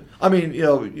 I mean,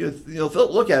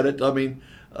 look at it. I mean,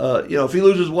 if he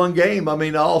loses one game, I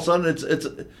mean, all of a sudden it's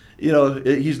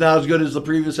he's not as good as the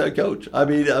previous head coach. I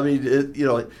mean,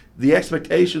 the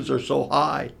expectations are so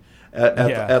high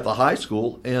at the high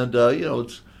school, and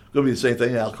it's going to be the same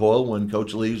thing at Alcoa when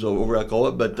Coach leaves over at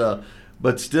Alcoa.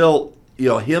 But still,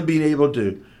 him being able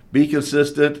to be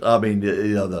consistent. I mean,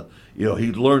 he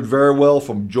learned very well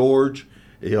from George.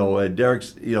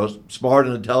 Derek's smart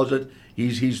and intelligent.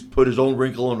 He's put his own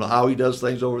wrinkle on how he does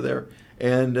things over there,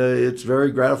 and it's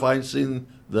very gratifying seeing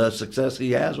the success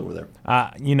he has over there.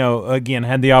 Again,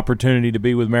 had the opportunity to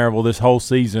be with Maryville this whole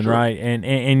season, Sure. right? And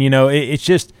it's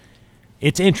just.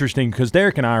 It's interesting because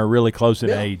Derek and I are really close in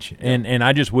age, and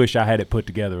I just wish I had it put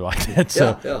together like that.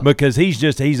 So because he's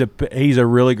a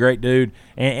really great dude,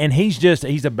 and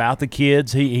he's about the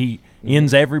kids. He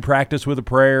ends every practice with a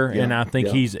prayer, and I think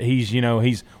he's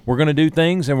we're going to do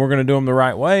things and we're going to do them the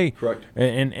right way. Correct.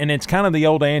 And it's kind of the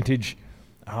old adage.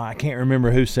 I can't remember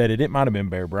who said it. It might have been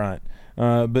Bear Bryant,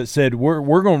 but said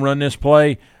we're going to run this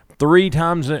play 3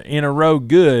 times in a row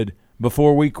good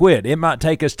before we quit. It might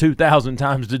take us 2,000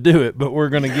 times to do it, but we're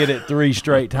going to get it 3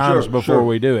 straight times before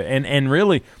we do it. And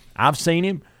really, I've seen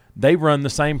him. They run the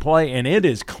same play, and it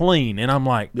is clean. And I'm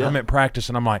like, I'm at practice,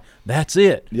 and I'm like, that's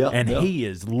it. He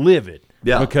is livid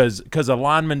because a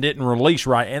lineman didn't release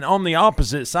right. And on the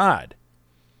opposite side,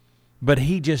 but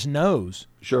he just knows.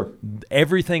 Sure.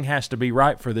 Everything has to be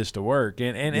right for this to work.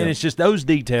 And it's just those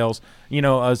details.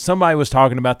 Somebody was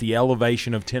talking about the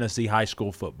elevation of Tennessee high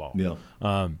school football. Yeah.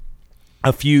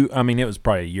 It was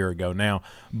probably a year ago now,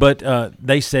 but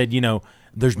they said,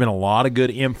 there's been a lot of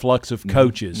good influx of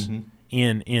coaches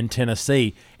in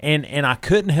Tennessee, and I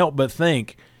couldn't help but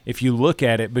think, if you look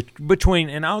at it, between,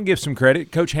 and I'll give some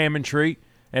credit, Coach Hammond-Treat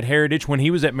at Heritage when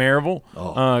he was at Maryville,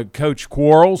 Coach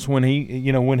Quarles when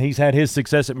he's had his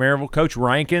success at Maryville, Coach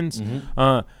Rankins,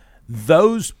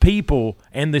 those people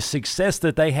and the success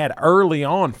that they had early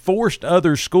on forced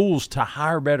other schools to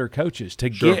hire better coaches, to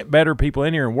get better people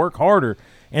in here and work harder.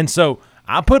 And so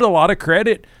I put a lot of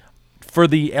credit for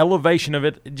the elevation of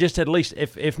it, just at least,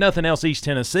 if nothing else, East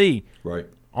Tennessee, right,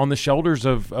 on the shoulders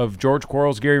of George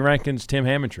Quarles, Gary Rankins, Tim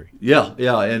Hammondtree. Yeah,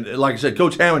 and like I said,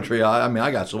 Coach Hammondtree,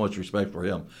 I got so much respect for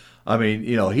him. I mean,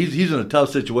 he's in a tough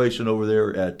situation over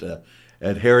there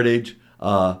at Heritage,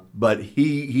 but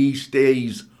he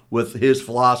stays with his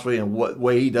philosophy and what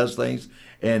way he does things.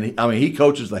 And, he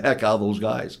coaches the heck out of those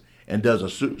guys and does a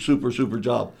super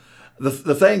job.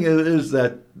 The thing is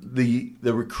that the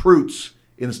recruits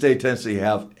in the state of Tennessee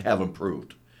have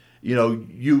improved.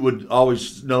 You would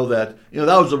always know that,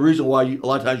 that was the reason why a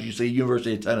lot of times you see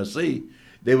University of Tennessee,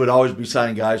 they would always be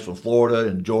signing guys from Florida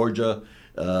and Georgia,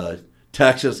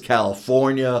 Texas,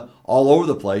 California, all over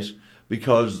the place,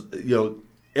 because,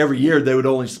 every year they would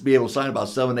only be able to sign about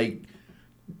 7-8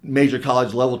 major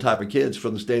college level type of kids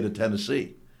from the state of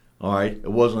Tennessee. All right,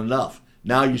 it wasn't enough.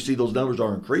 Now you see those numbers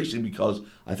are increasing because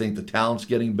I think the talent's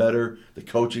getting better, the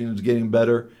coaching is getting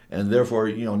better, and therefore,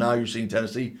 now you're seeing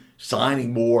Tennessee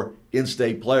signing more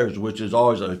in-state players, which is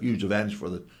always a huge advantage for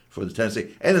the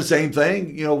Tennessee. And the same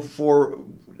thing, for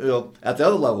at the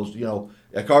other levels,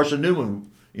 at Carson Newman,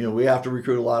 we have to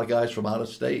recruit a lot of guys from out of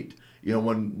state.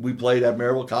 When we played at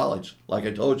Maryville College, like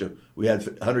I told you, we had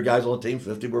 100 guys on the team,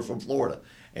 50 were from Florida.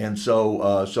 And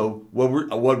so what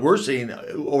we're seeing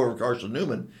over Carson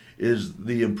Newman is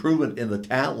the improvement in the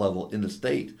talent level in the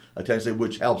state of Tennessee,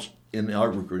 which helps in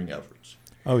our recruiting efforts.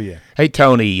 Oh, yeah. Hey,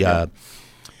 Tony,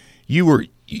 you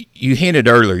hinted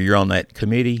earlier you're on that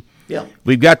committee. Yeah.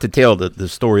 We've got to tell the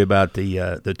story about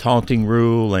the taunting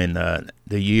rule and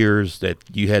the years that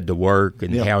you had to work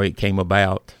and how it came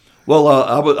about. Well,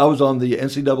 I was on the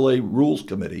NCAA Rules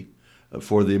Committee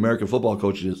for the American Football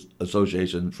Coaches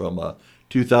Association from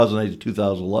 2008 to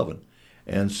 2011.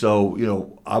 And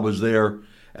so, I was there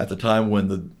at the time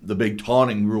when the big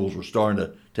taunting rules were starting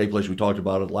to take place. We talked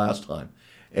about it last time.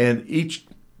 And each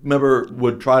member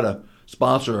would try to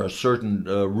sponsor a certain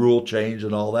rule change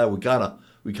and all that. We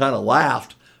kind of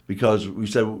laughed because we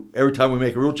said every time we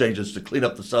make a rule change, it's to clean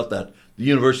up the stuff that the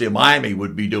University of Miami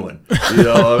would be doing.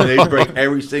 They'd break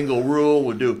every single rule,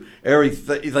 would do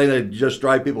everything that just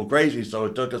drive people crazy. So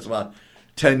it took us about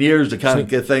 10 years to kind of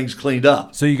get things cleaned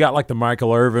up. So you got like the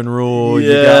Michael Irvin rule. Yeah,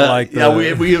 you got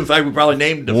like we in fact we probably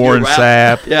named it. Warren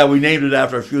Sapp. Yeah, we named it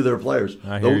after a few of their players.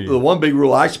 The one big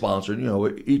rule I sponsored,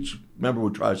 each member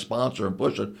would try to sponsor and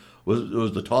push it,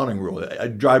 was the taunting rule.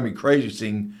 It drive me crazy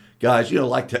seeing guys,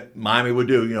 like Miami would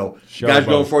do, guys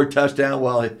going for a touchdown.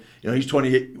 Well, he's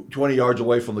 20 yards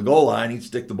away from the goal line. He'd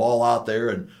stick the ball out there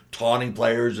and taunting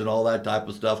players and all that type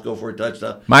of stuff, go for a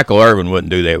touchdown. Michael Irvin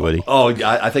wouldn't do that, would he? Oh,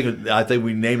 I think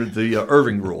we named it the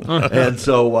Irving rule. And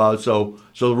so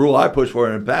the rule I pushed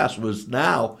for in the past was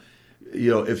now,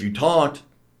 if you taunt,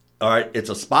 all right,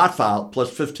 it's a spot foul plus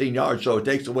 15 yards, so it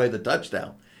takes away the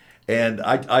touchdown. And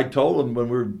I told him when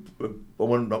we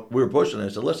were pushing it, I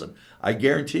said, listen, I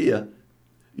guarantee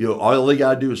you, all they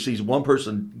got to do is see one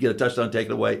person get a touchdown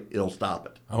taken away, it'll stop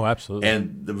it. Oh, absolutely.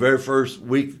 And the very first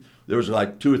week, there was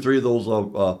like 2 or 3 of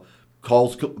those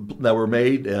calls that were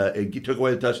made. It took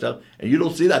away the touchdown, and you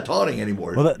don't see that taunting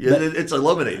anymore. Well, it's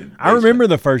eliminated. I remember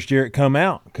the first year it come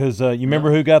out because you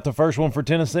remember who got the first one for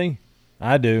Tennessee?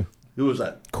 I do. Who was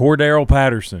that? Cordero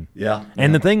Patterson. Yeah.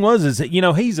 And the thing was is that,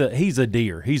 he's a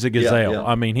deer. He's a gazelle. Yeah.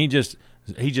 I mean, he just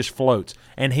floats.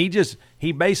 And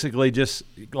he basically just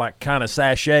like kind of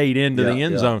sashayed into the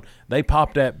end zone. They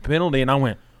popped that penalty, and I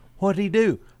went, what did he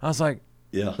do? I was like,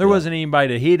 there wasn't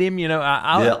anybody to hit him.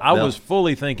 I was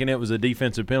fully thinking it was a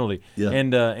defensive penalty. Yeah.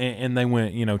 And they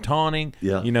went, taunting,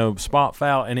 Yeah. spot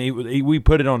foul. And we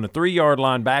put it on the 3-yard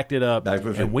line, backed it up,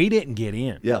 and we didn't get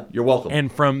in. Yeah, you're welcome. And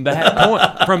from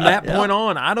that point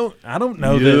on, I don't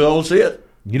know you that don't see it.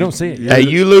 you don't see it. Hey,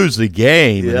 you lose the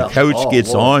game, and the coach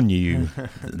gets boy. on you.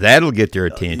 That'll get their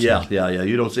attention. Yeah.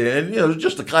 You don't see it, and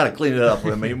just to kind of clean it up.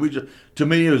 I mean, to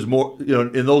me, it was more.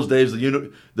 In those days, the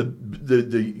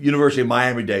University of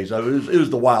Miami days, it was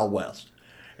the Wild West,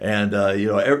 and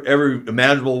every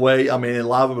imaginable way. I mean, a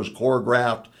lot of it was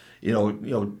choreographed.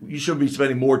 You should be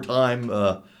spending more time.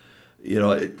 The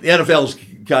NFL's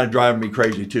kind of driving me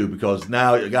crazy too, because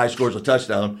now a guy scores a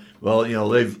touchdown. Well,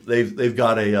 they've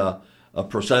got a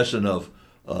procession of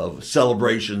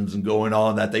celebrations and going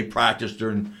on that they practice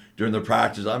during their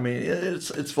practice. I mean,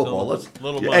 it's football. Let's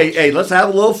have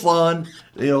a little fun,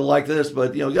 like this.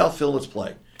 But y'all feel let's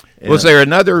play. And, was there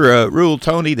another rule,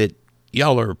 Tony, that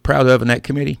y'all are proud of in that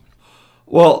committee?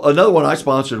 Well, another one I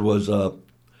sponsored was the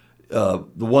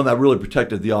one that really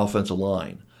protected the offensive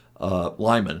lineman.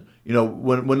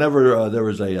 Whenever there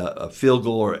was a field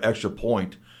goal or extra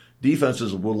point,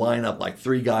 defenses would line up like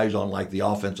 3 guys on like the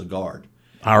offensive guard.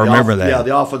 I remember that. Yeah,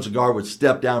 the offensive guard would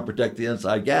step down and protect the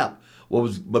inside gap.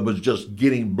 But was just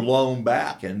getting blown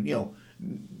back, and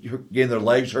getting their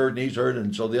legs hurt, knees hurt,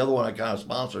 and so the other one I kind of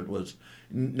sponsored was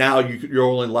now you're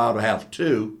only allowed to have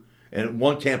 2, and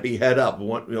one can't be head up.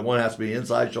 One has to be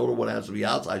inside shoulder, one has to be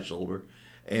outside shoulder,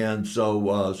 and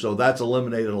so that's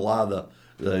eliminated a lot of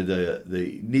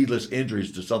the needless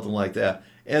injuries to something like that.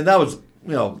 And that was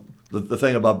the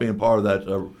thing about being part of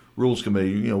that rules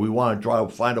committee. We want to try to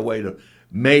find a way to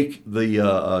make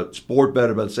the sport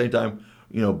better, but at the same time,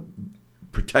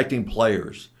 protecting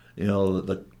players,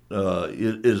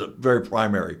 is very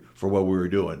primary for what we were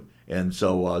doing. And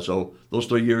so those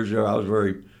 3 years there, I was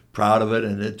very proud of it.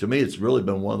 And to me, it's really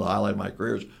been one of the highlights of my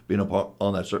career is being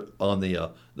on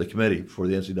the committee for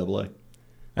the NCAA.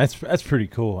 That's pretty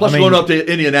cool. Plus, going up to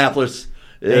Indianapolis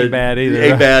ain't bad either.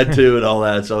 Ain't bad too, and all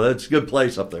that. So that's a good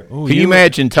place up there. Ooh, can you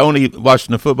imagine Tony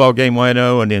watching the football game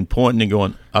 1-0 and then pointing and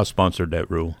going, "I sponsored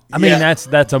that rule"? I mean, that's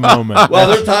a moment. Well,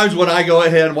 there's times when I go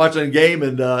ahead and watch a game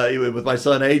and with my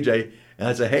son AJ, and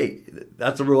I say, "Hey,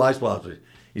 that's the rule I sponsored."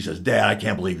 He says, "Dad, I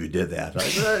can't believe you did that." I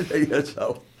said,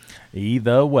 so.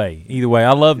 Either way,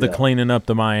 I love the cleaning up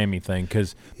the Miami thing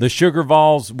because the Sugar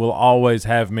Vols will always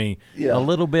have me a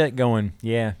little bit going,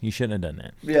 yeah, you shouldn't have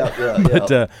done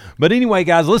that. But anyway,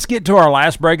 guys, let's get to our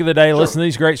last break of the day. Sure. Listen to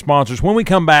these great sponsors. When we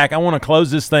come back, I want to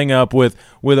close this thing up with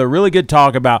a really good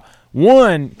talk about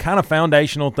One, kind of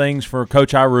foundational things for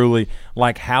Coach Iruli,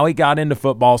 like how he got into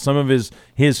football. Some of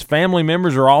his family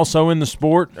members are also in the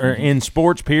sport, or in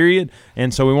sports, period.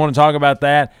 And so we want to talk about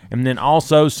that. And then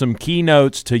also some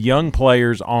keynotes to young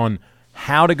players on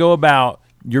how to go about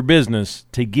your business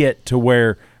to get to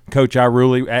where Coach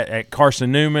Iruli at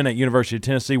Carson Newman, at University of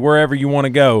Tennessee, wherever you want to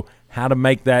go, how to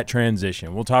make that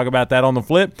transition. We'll talk about that on the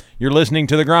flip. You're listening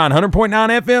to The Grind, 100.9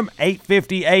 FM,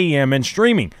 850 AM, and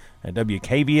streaming at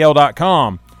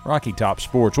WKVL.com, Rocky Top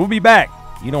Sports. We'll be back.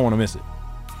 You don't want to miss it.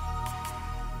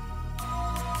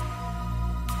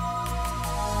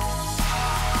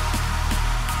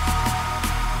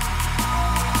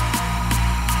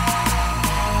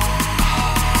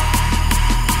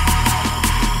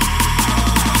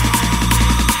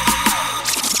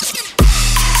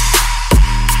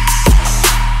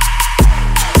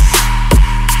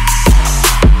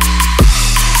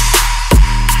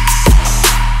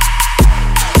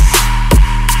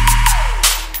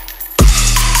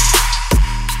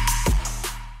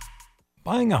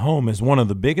 Buying a home is one of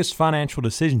the biggest financial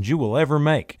decisions you will ever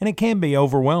make, and it can be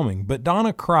overwhelming, but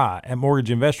Donna Cry at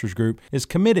Mortgage Investors Group is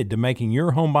committed to making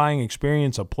your home buying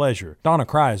experience a pleasure. Donna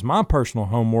Cry is my personal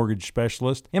home mortgage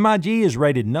specialist. MIG is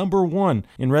rated #1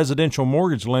 in residential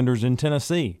mortgage lenders in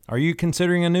Tennessee. Are you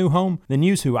considering a new home? Then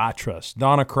use who I trust,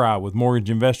 Donna Cry with Mortgage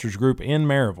Investors Group in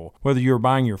Maryville. Whether you're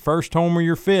buying your first home or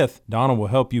your fifth, Donna will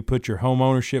help you put your home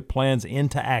ownership plans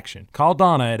into action. Call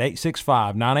Donna at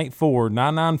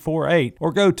 865-984-9948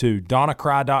 or go to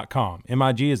donnacry.com.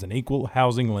 MIG is an equal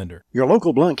housing lender. Your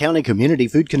local Blount County Community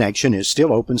Food Connection is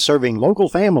still open, serving local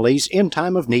families in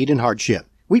time of need and hardship.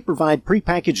 We provide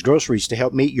prepackaged groceries to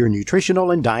help meet your nutritional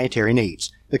and dietary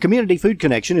needs. The Community Food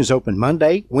Connection is open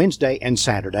Monday, Wednesday, and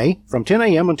Saturday from 10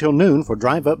 a.m. until noon for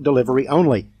drive-up delivery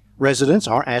only. Residents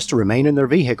are asked to remain in their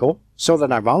vehicle so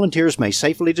that our volunteers may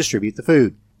safely distribute the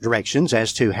food. Directions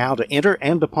as to how to enter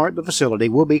and depart the facility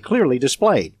will be clearly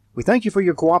displayed. We thank you for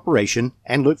your cooperation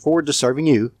and look forward to serving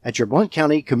you at your Blount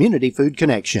County Community Food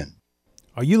Connection.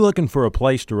 Are you looking for a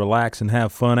place to relax and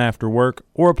have fun after work,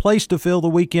 or a place to fill the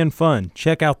weekend fun?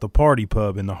 Check out the Party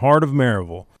Pub in the heart of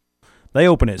Maryville. They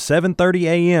open at 7:30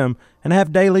 a.m. and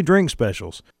have daily drink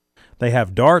specials. They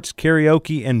have darts,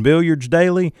 karaoke, and billiards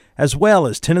daily, as well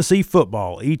as Tennessee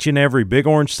football each and every Big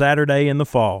Orange Saturday in the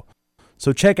fall.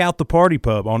 So check out the Party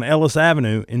Pub on Ellis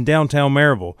Avenue in downtown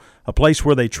Maryville, a place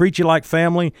where they treat you like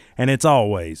family, and it's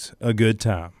always a good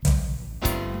time.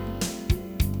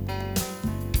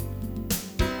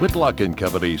 Whitlock &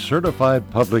 Company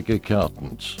Certified Public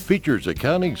Accountants features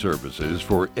accounting services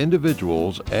for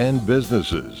individuals and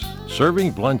businesses.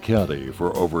 Serving Blount County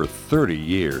for over 30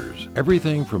 years.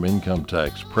 Everything from income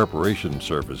tax preparation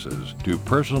services to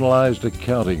personalized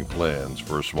accounting plans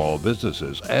for small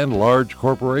businesses and large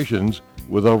corporations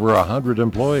with over 100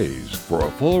 employees for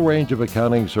a full range of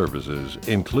accounting services,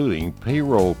 including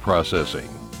payroll processing,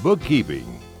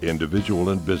 bookkeeping, individual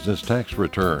and business tax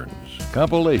returns,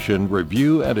 compilation,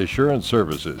 review, and assurance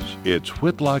services. It's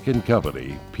Whitlock &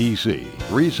 Company, PC,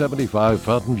 375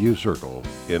 Fountain View Circle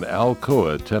in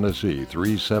Alcoa, Tennessee,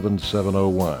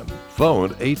 37701. Phone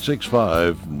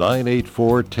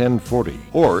 865-984-1040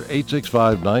 or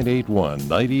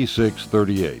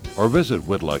 865-981-9638 or visit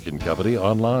Whitlock & Company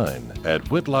online at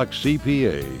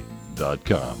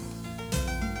whitlockcpa.com.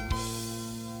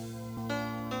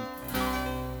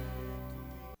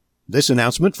 This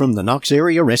announcement from the Knox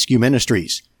Area Rescue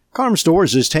Ministries. Carm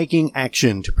Stores is taking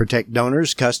action to protect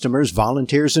donors, customers,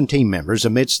 volunteers, and team members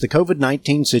amidst the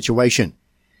COVID-19 situation.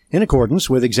 In accordance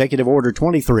with Executive Order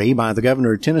 23 by the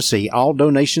Governor of Tennessee, all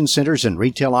donation centers and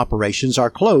retail operations are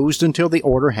closed until the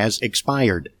order has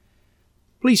expired.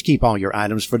 Please keep all your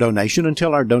items for donation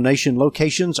until our donation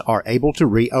locations are able to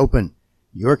reopen.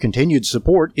 Your continued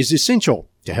support is essential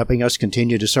to helping us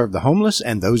continue to serve the homeless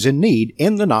and those in need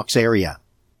in the Knox area.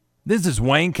 This is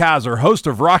Wayne Kaiser, host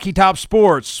of Rocky Top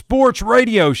Sports, sports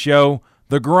radio show,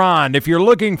 The Grind. If you're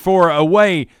looking for a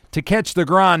way to catch The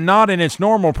Grind not in its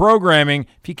normal programming,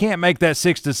 if you can't make that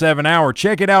 6 to 7 hour,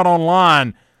 check it out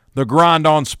online,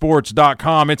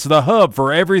 thegrindonsports.com. It's the hub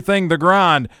for everything The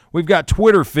Grind. We've got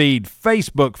Twitter feed,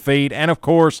 Facebook feed, and, of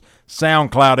course,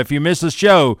 SoundCloud. If you miss a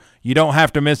show, you don't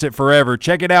have to miss it forever.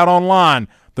 Check it out online,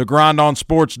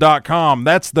 thegrindonsports.com.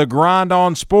 That's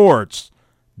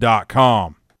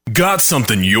thegrindonsports.com. Got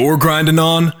something you're grinding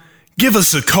on? Give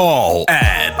us a call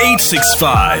at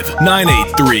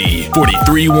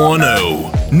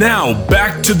 865-983-4310. Now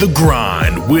back to The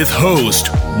Grind with host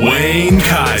Wayne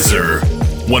Kaiser.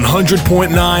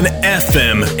 100.9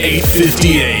 FM,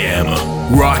 850 AM.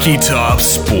 Rocky Top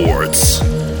Sports.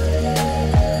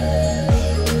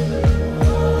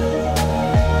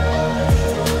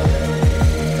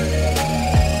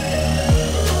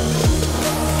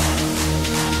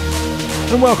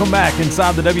 And welcome back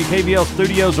inside the WKVL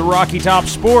studios of Rocky Top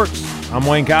Sports. I'm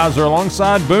Wayne Kaiser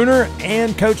alongside Booner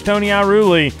and Coach Tony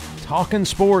Iruli, talking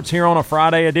sports here on a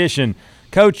Friday edition.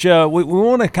 Coach, we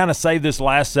want to kind of save this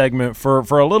last segment for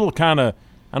a little kind of,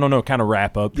 I don't know, kind of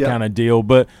wrap up kind of deal.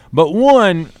 But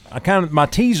one, my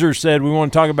teaser said we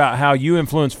want to talk about how you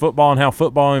influenced football and how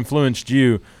football influenced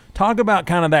you. Talk about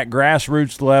kind of that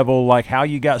grassroots level, like how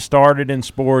you got started in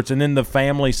sports and then the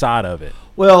family side of it.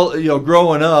 Well,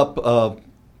 growing up,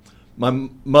 my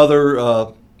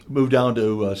mother moved down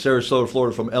to Sarasota,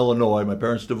 Florida from Illinois. My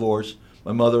parents divorced.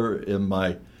 My mother and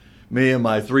me and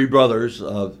my three brothers,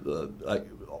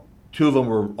 two of them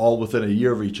were all within a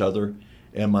year of each other.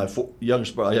 And my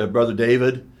youngest brother, I had brother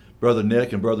David, brother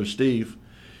Nick, and brother Steve.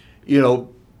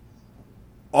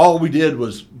 All we did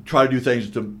was try to do things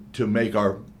to make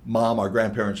our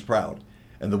grandparents proud.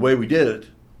 And the way we did it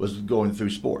was going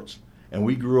through sports. And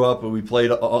we grew up and we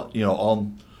played,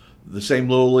 on the same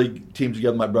little league teams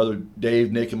together. My brother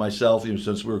Dave, Nick, and myself.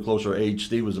 Since we were closer age,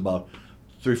 Steve was about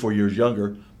 3 or 4 years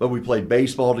younger. But we played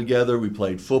baseball together. We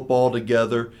played football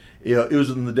together. It was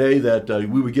in the day that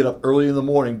we would get up early in the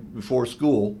morning before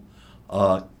school,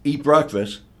 eat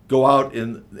breakfast, go out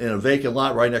in a vacant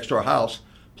lot right next to our house,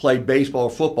 play baseball or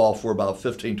football for about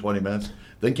 15, 20 minutes,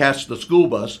 then catch the school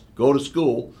bus, go to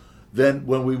school. Then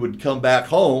when we would come back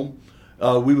home,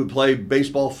 we would play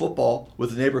baseball, football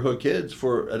with the neighborhood kids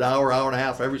for an hour, hour and a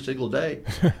half every single day.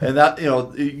 And that,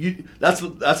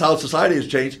 that's how society has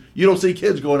changed. You don't see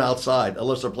kids going outside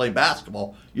unless they're playing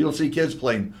basketball. You don't see kids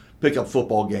playing pickup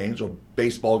football games or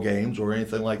baseball games or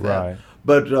anything like that. Right.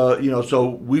 But, so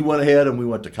we went ahead and we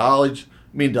went to college,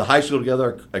 to high school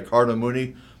together at Cardinal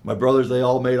Mooney. My brothers, they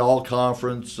all made all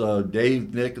conference,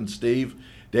 Dave, Nick, and Steve.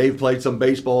 Dave played some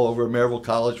baseball over at Maryville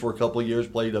College for a couple of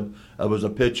years, was a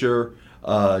pitcher.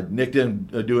 Nick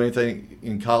didn't do anything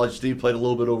in college. Steve played a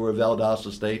little bit over at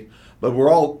Valdosta State. But we're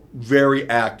all very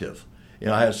active.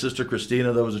 I had a sister,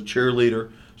 Christina, that was a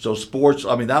cheerleader. So sports,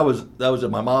 that was it.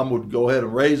 My mom would go ahead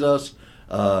and raise us.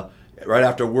 Right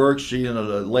after work, she and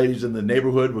the ladies in the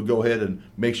neighborhood would go ahead and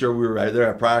make sure we were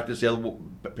there at practice. The other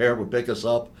parent would pick us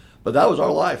up. But that was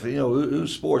our life. It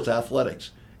was sports, athletics.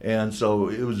 And so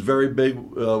it was very big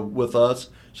with us.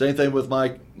 Same thing with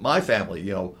my family.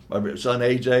 My son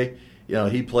AJ,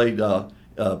 he played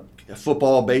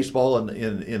football, baseball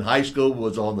in high school,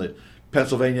 was on the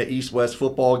Pennsylvania East-West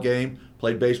football game,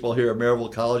 played baseball here at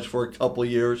Maryville College for a couple of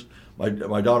years.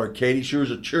 My daughter Katie, she was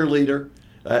a cheerleader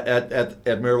at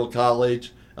Maryville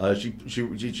College.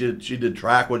 She did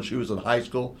track when she was in high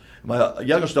school. My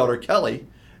youngest daughter Kelly,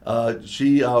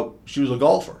 she was a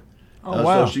golfer. Oh,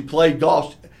 wow. So she played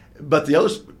golf, but the other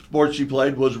sport she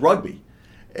played was rugby.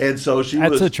 And so she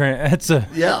And so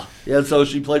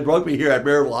she played rugby here at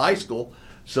Maryville High School.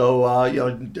 So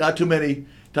not too many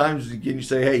times can you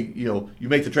say, hey, you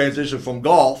make the transition from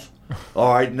golf.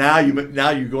 All right, now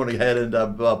you're going ahead and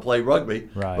play rugby.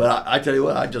 Right. But I tell you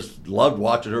what, I just loved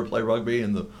watching her play rugby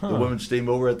and the women's team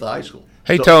over at the high school.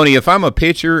 Hey, Tony, if I'm a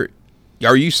pitcher,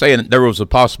 are you saying there was a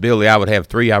possibility I would have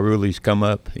 3 Irulis come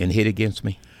up and hit against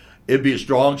me? It'd be a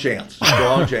strong chance,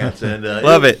 and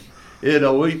love it.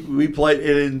 We played,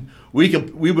 and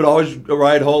we would always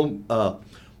ride home.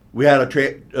 We had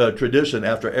a tradition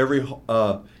after every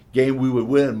game we would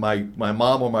win. My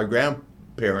mom or my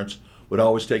grandparents would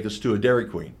always take us to a Dairy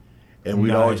Queen, and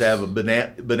we'd always have a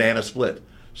banana split.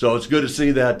 So it's good to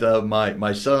see that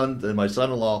my son and my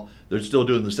son-in-law, they're still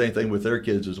doing the same thing with their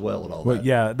kids as well and all that.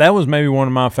 Yeah, that was maybe one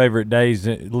of my favorite days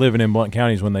living in Blount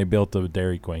County is when they built the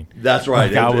Dairy Queen. That's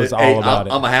right. I was all about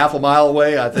it. I'm a half a mile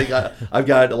away. I think I've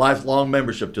got a lifelong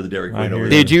membership to the Dairy Queen over there.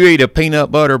 Did you eat a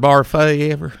peanut butter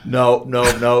parfait ever? No.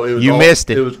 It was missed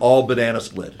it. It was all banana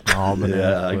split. All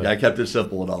banana split. I kept it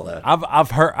simple and all that.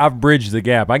 I've bridged the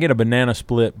gap. I get a banana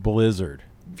split blizzard.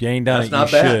 If you ain't done That's it, you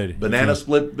not bad. should. Banana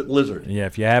split blizzard. Yeah,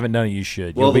 if you haven't done it, you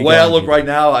should. Well, the way I look right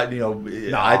now,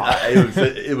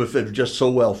 it would fit just so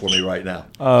well for me right now.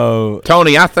 Oh,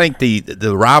 Tony, I think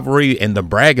the rivalry and the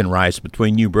bragging rights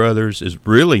between you brothers has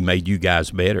really made you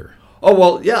guys better. Oh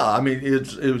well, yeah.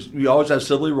 We always have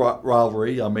sibling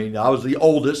rivalry. I was the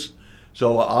oldest,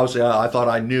 so obviously I thought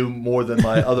I knew more than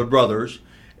my other brothers,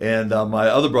 and my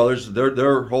other brothers,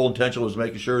 their whole intention was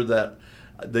making sure that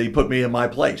they put me in my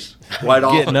place quite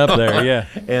often. Getting up there, yeah.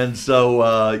 And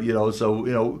so,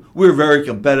 we're very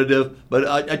competitive. But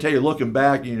I tell you, looking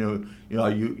back, you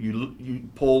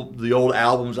pull the old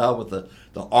albums out with the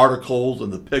articles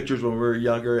and the pictures when we were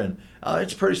younger, and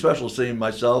it's pretty special seeing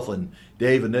myself and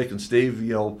Dave and Nick and Steve.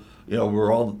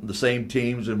 We're on the same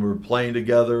teams and we're playing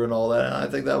together and all that. And I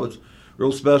think that was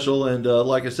real special. And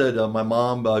like I said, my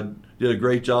mom did a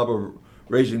great job of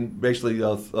raising basically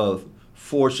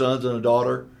 4 sons and a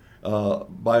daughter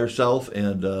by herself,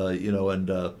 and we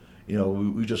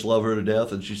just love her to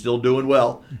death, and she's still doing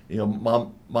well.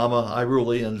 Mama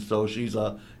Iruli, and so she's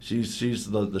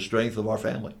the strength of our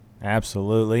family.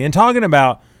 Absolutely. And talking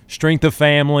about strength of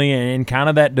family and kind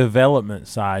of that development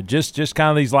side, just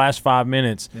kind of these last 5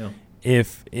 minutes. Yeah.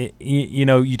 If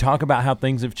you talk about how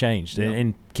things have changed,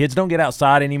 and kids don't get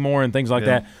outside anymore and things like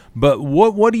that. But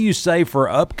what do you say for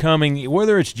upcoming,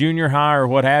 whether it's junior high or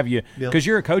what have you? Because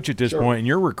you're a coach at this point and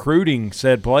you're recruiting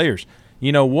said players.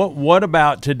 What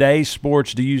about today's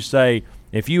sports do you say,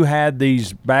 if you had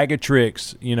these bag of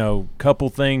tricks, couple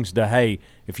things to, hey,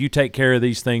 if you take care of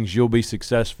these things, you'll be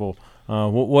successful.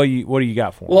 What do you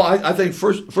got for them? Well, I think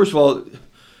first of all,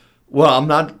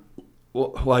 what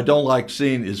I don't like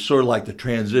seeing is sort of like the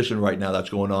transition right now that's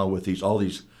going on with all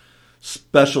these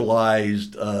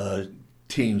specialized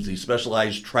teams, these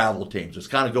specialized travel teams. It's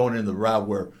kind of going in the route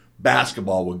where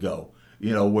basketball would go.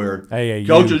 Where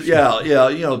coaches,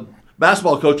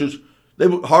 basketball coaches, they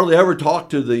would hardly ever talk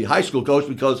to the high school coach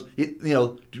because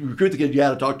to recruit the kids, you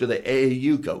had to talk to the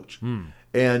AAU coach.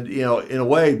 And, in a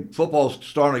way, football's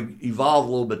starting to evolve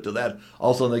a little bit to that.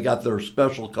 Also, they got their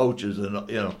special coaches,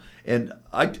 and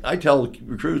I tell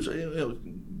recruits,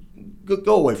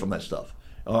 go away from that stuff.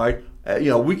 All right, I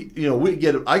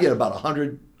get about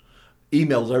 100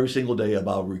 emails every single day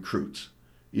about recruits,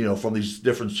 from these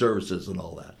different services and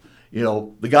all that.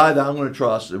 The guy that I'm going to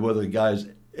trust, whether the guy's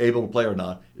able to play or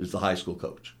not, is the high school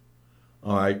coach.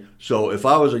 All right, so if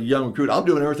I was a young recruit, I'm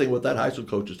doing everything what that high school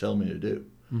coach is telling me to do.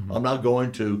 Mm-hmm. I'm not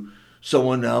going to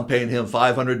someone now. I'm paying him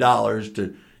 $500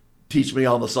 to teach me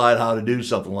on the side how to do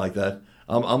something like that.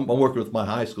 I'm working with my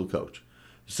high school coach.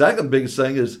 Second biggest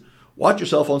thing is watch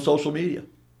yourself on social media.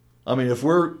 I mean, if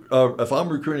I'm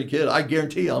recruiting a kid, I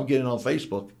guarantee you I'm getting on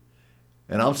Facebook,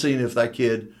 and I'm seeing if that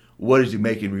kid, what is he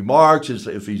making remarks?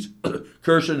 If he's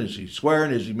cursing, is he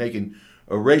swearing? Is he making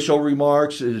racial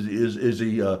remarks? Is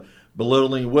he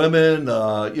belittling women?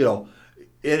 And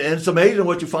it's amazing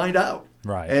what you find out.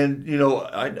 Right. And,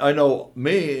 I know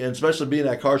me, and especially being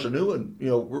at Carson Newman,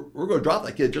 we're going to drop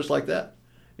that kid just like that,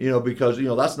 because,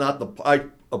 that's not the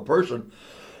type of person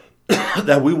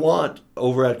that we want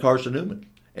over at Carson Newman.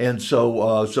 And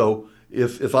so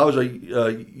if I was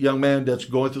a young man that's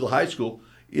going through the high school,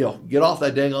 get off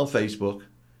that dang on Facebook.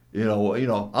 I'm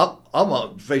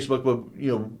on Facebook, but,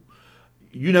 you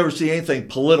never see anything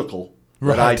political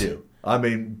that I do. I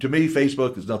mean, to me,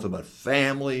 Facebook is nothing but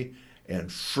family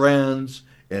and friends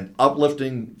and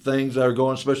uplifting things that are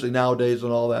going, especially nowadays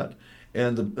and all that.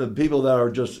 And the people that are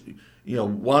just,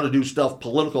 want to do stuff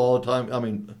political all the time, I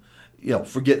mean,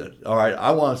 forget it. All right,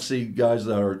 I want to see guys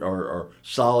that are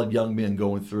solid young men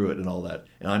going through it and all that.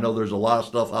 And I know there's a lot of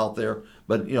stuff out there,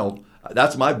 but,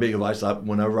 that's my big advice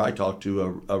whenever I talk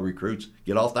to recruits.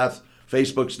 Get off that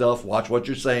Facebook stuff, watch what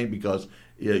you're saying, because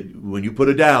when you put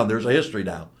it down, there's a history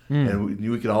now. And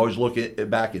we can always look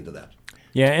back into that.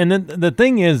 Yeah, and then the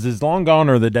thing is long gone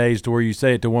are the days to where you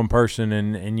say it to one person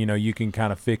and you can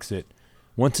kind of fix it.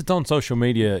 Once it's on social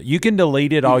media, you can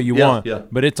delete it all you want,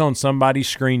 but it's on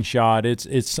somebody's screenshot.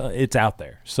 It's out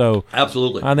there. So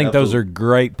absolutely, I think those are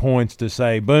great points to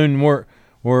say. Boone,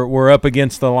 we're up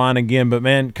against the line again, but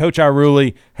man, Coach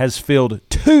Iruli has filled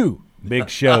 2 big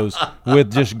shows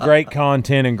with just great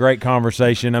content and great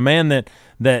conversation. A man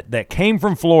that came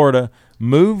from Florida,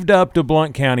 moved up to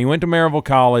Blount County, went to Maryville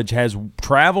College, has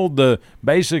traveled the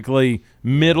basically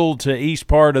middle to east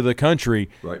part of the country,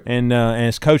 right, and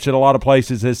has coached at a lot of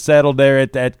places, has settled there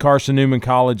at Carson Newman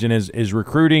College, and is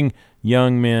recruiting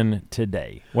young men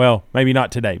today. Well, maybe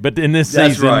not today, but in this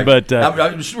season. Right. But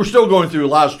we're still going through a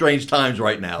lot of strange times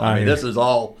right now. I mean, this is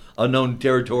all unknown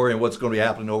territory and what's going to be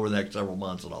happening over the next several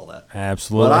months and all that.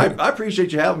 Absolutely. But I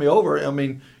appreciate you having me over. I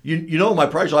mean, my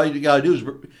price. All you got to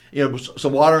do is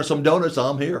some water and some donuts.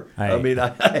 I'm here. Hey. I mean,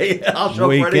 I'll show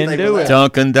we for anything. Can do it.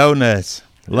 Dunkin' Donuts.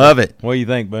 Love it. What do you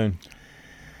think, Boone?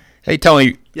 Hey,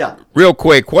 Tony. Yeah. Real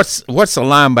quick, what's a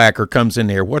linebacker comes in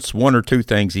here? What's 1 or 2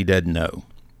 things he doesn't know?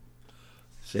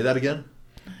 Say that again.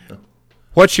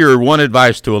 What's your one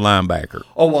advice to a linebacker?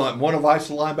 Oh, one advice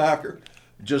to a linebacker,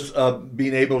 just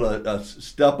being able to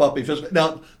step up.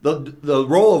 Now, the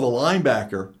role of a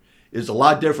linebacker is a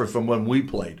lot different from when we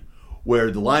played, where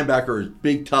the linebacker is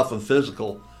big, tough, and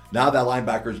physical. Now that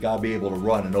linebacker's got to be able to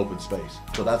run in open space.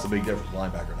 So that's a big difference in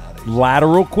linebacker nowadays.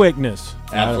 Lateral quickness.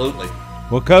 Absolutely.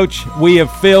 Well, Coach, we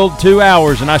have filled 2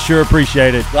 hours, and I sure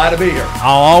appreciate it. Glad to be here.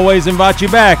 I'll always invite you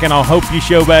back, and I'll hope you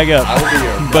show back up. I will be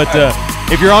here. But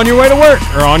if you're on your way to work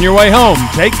or on your way home,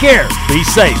 take care, be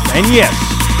safe, and yes,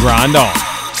 grind on.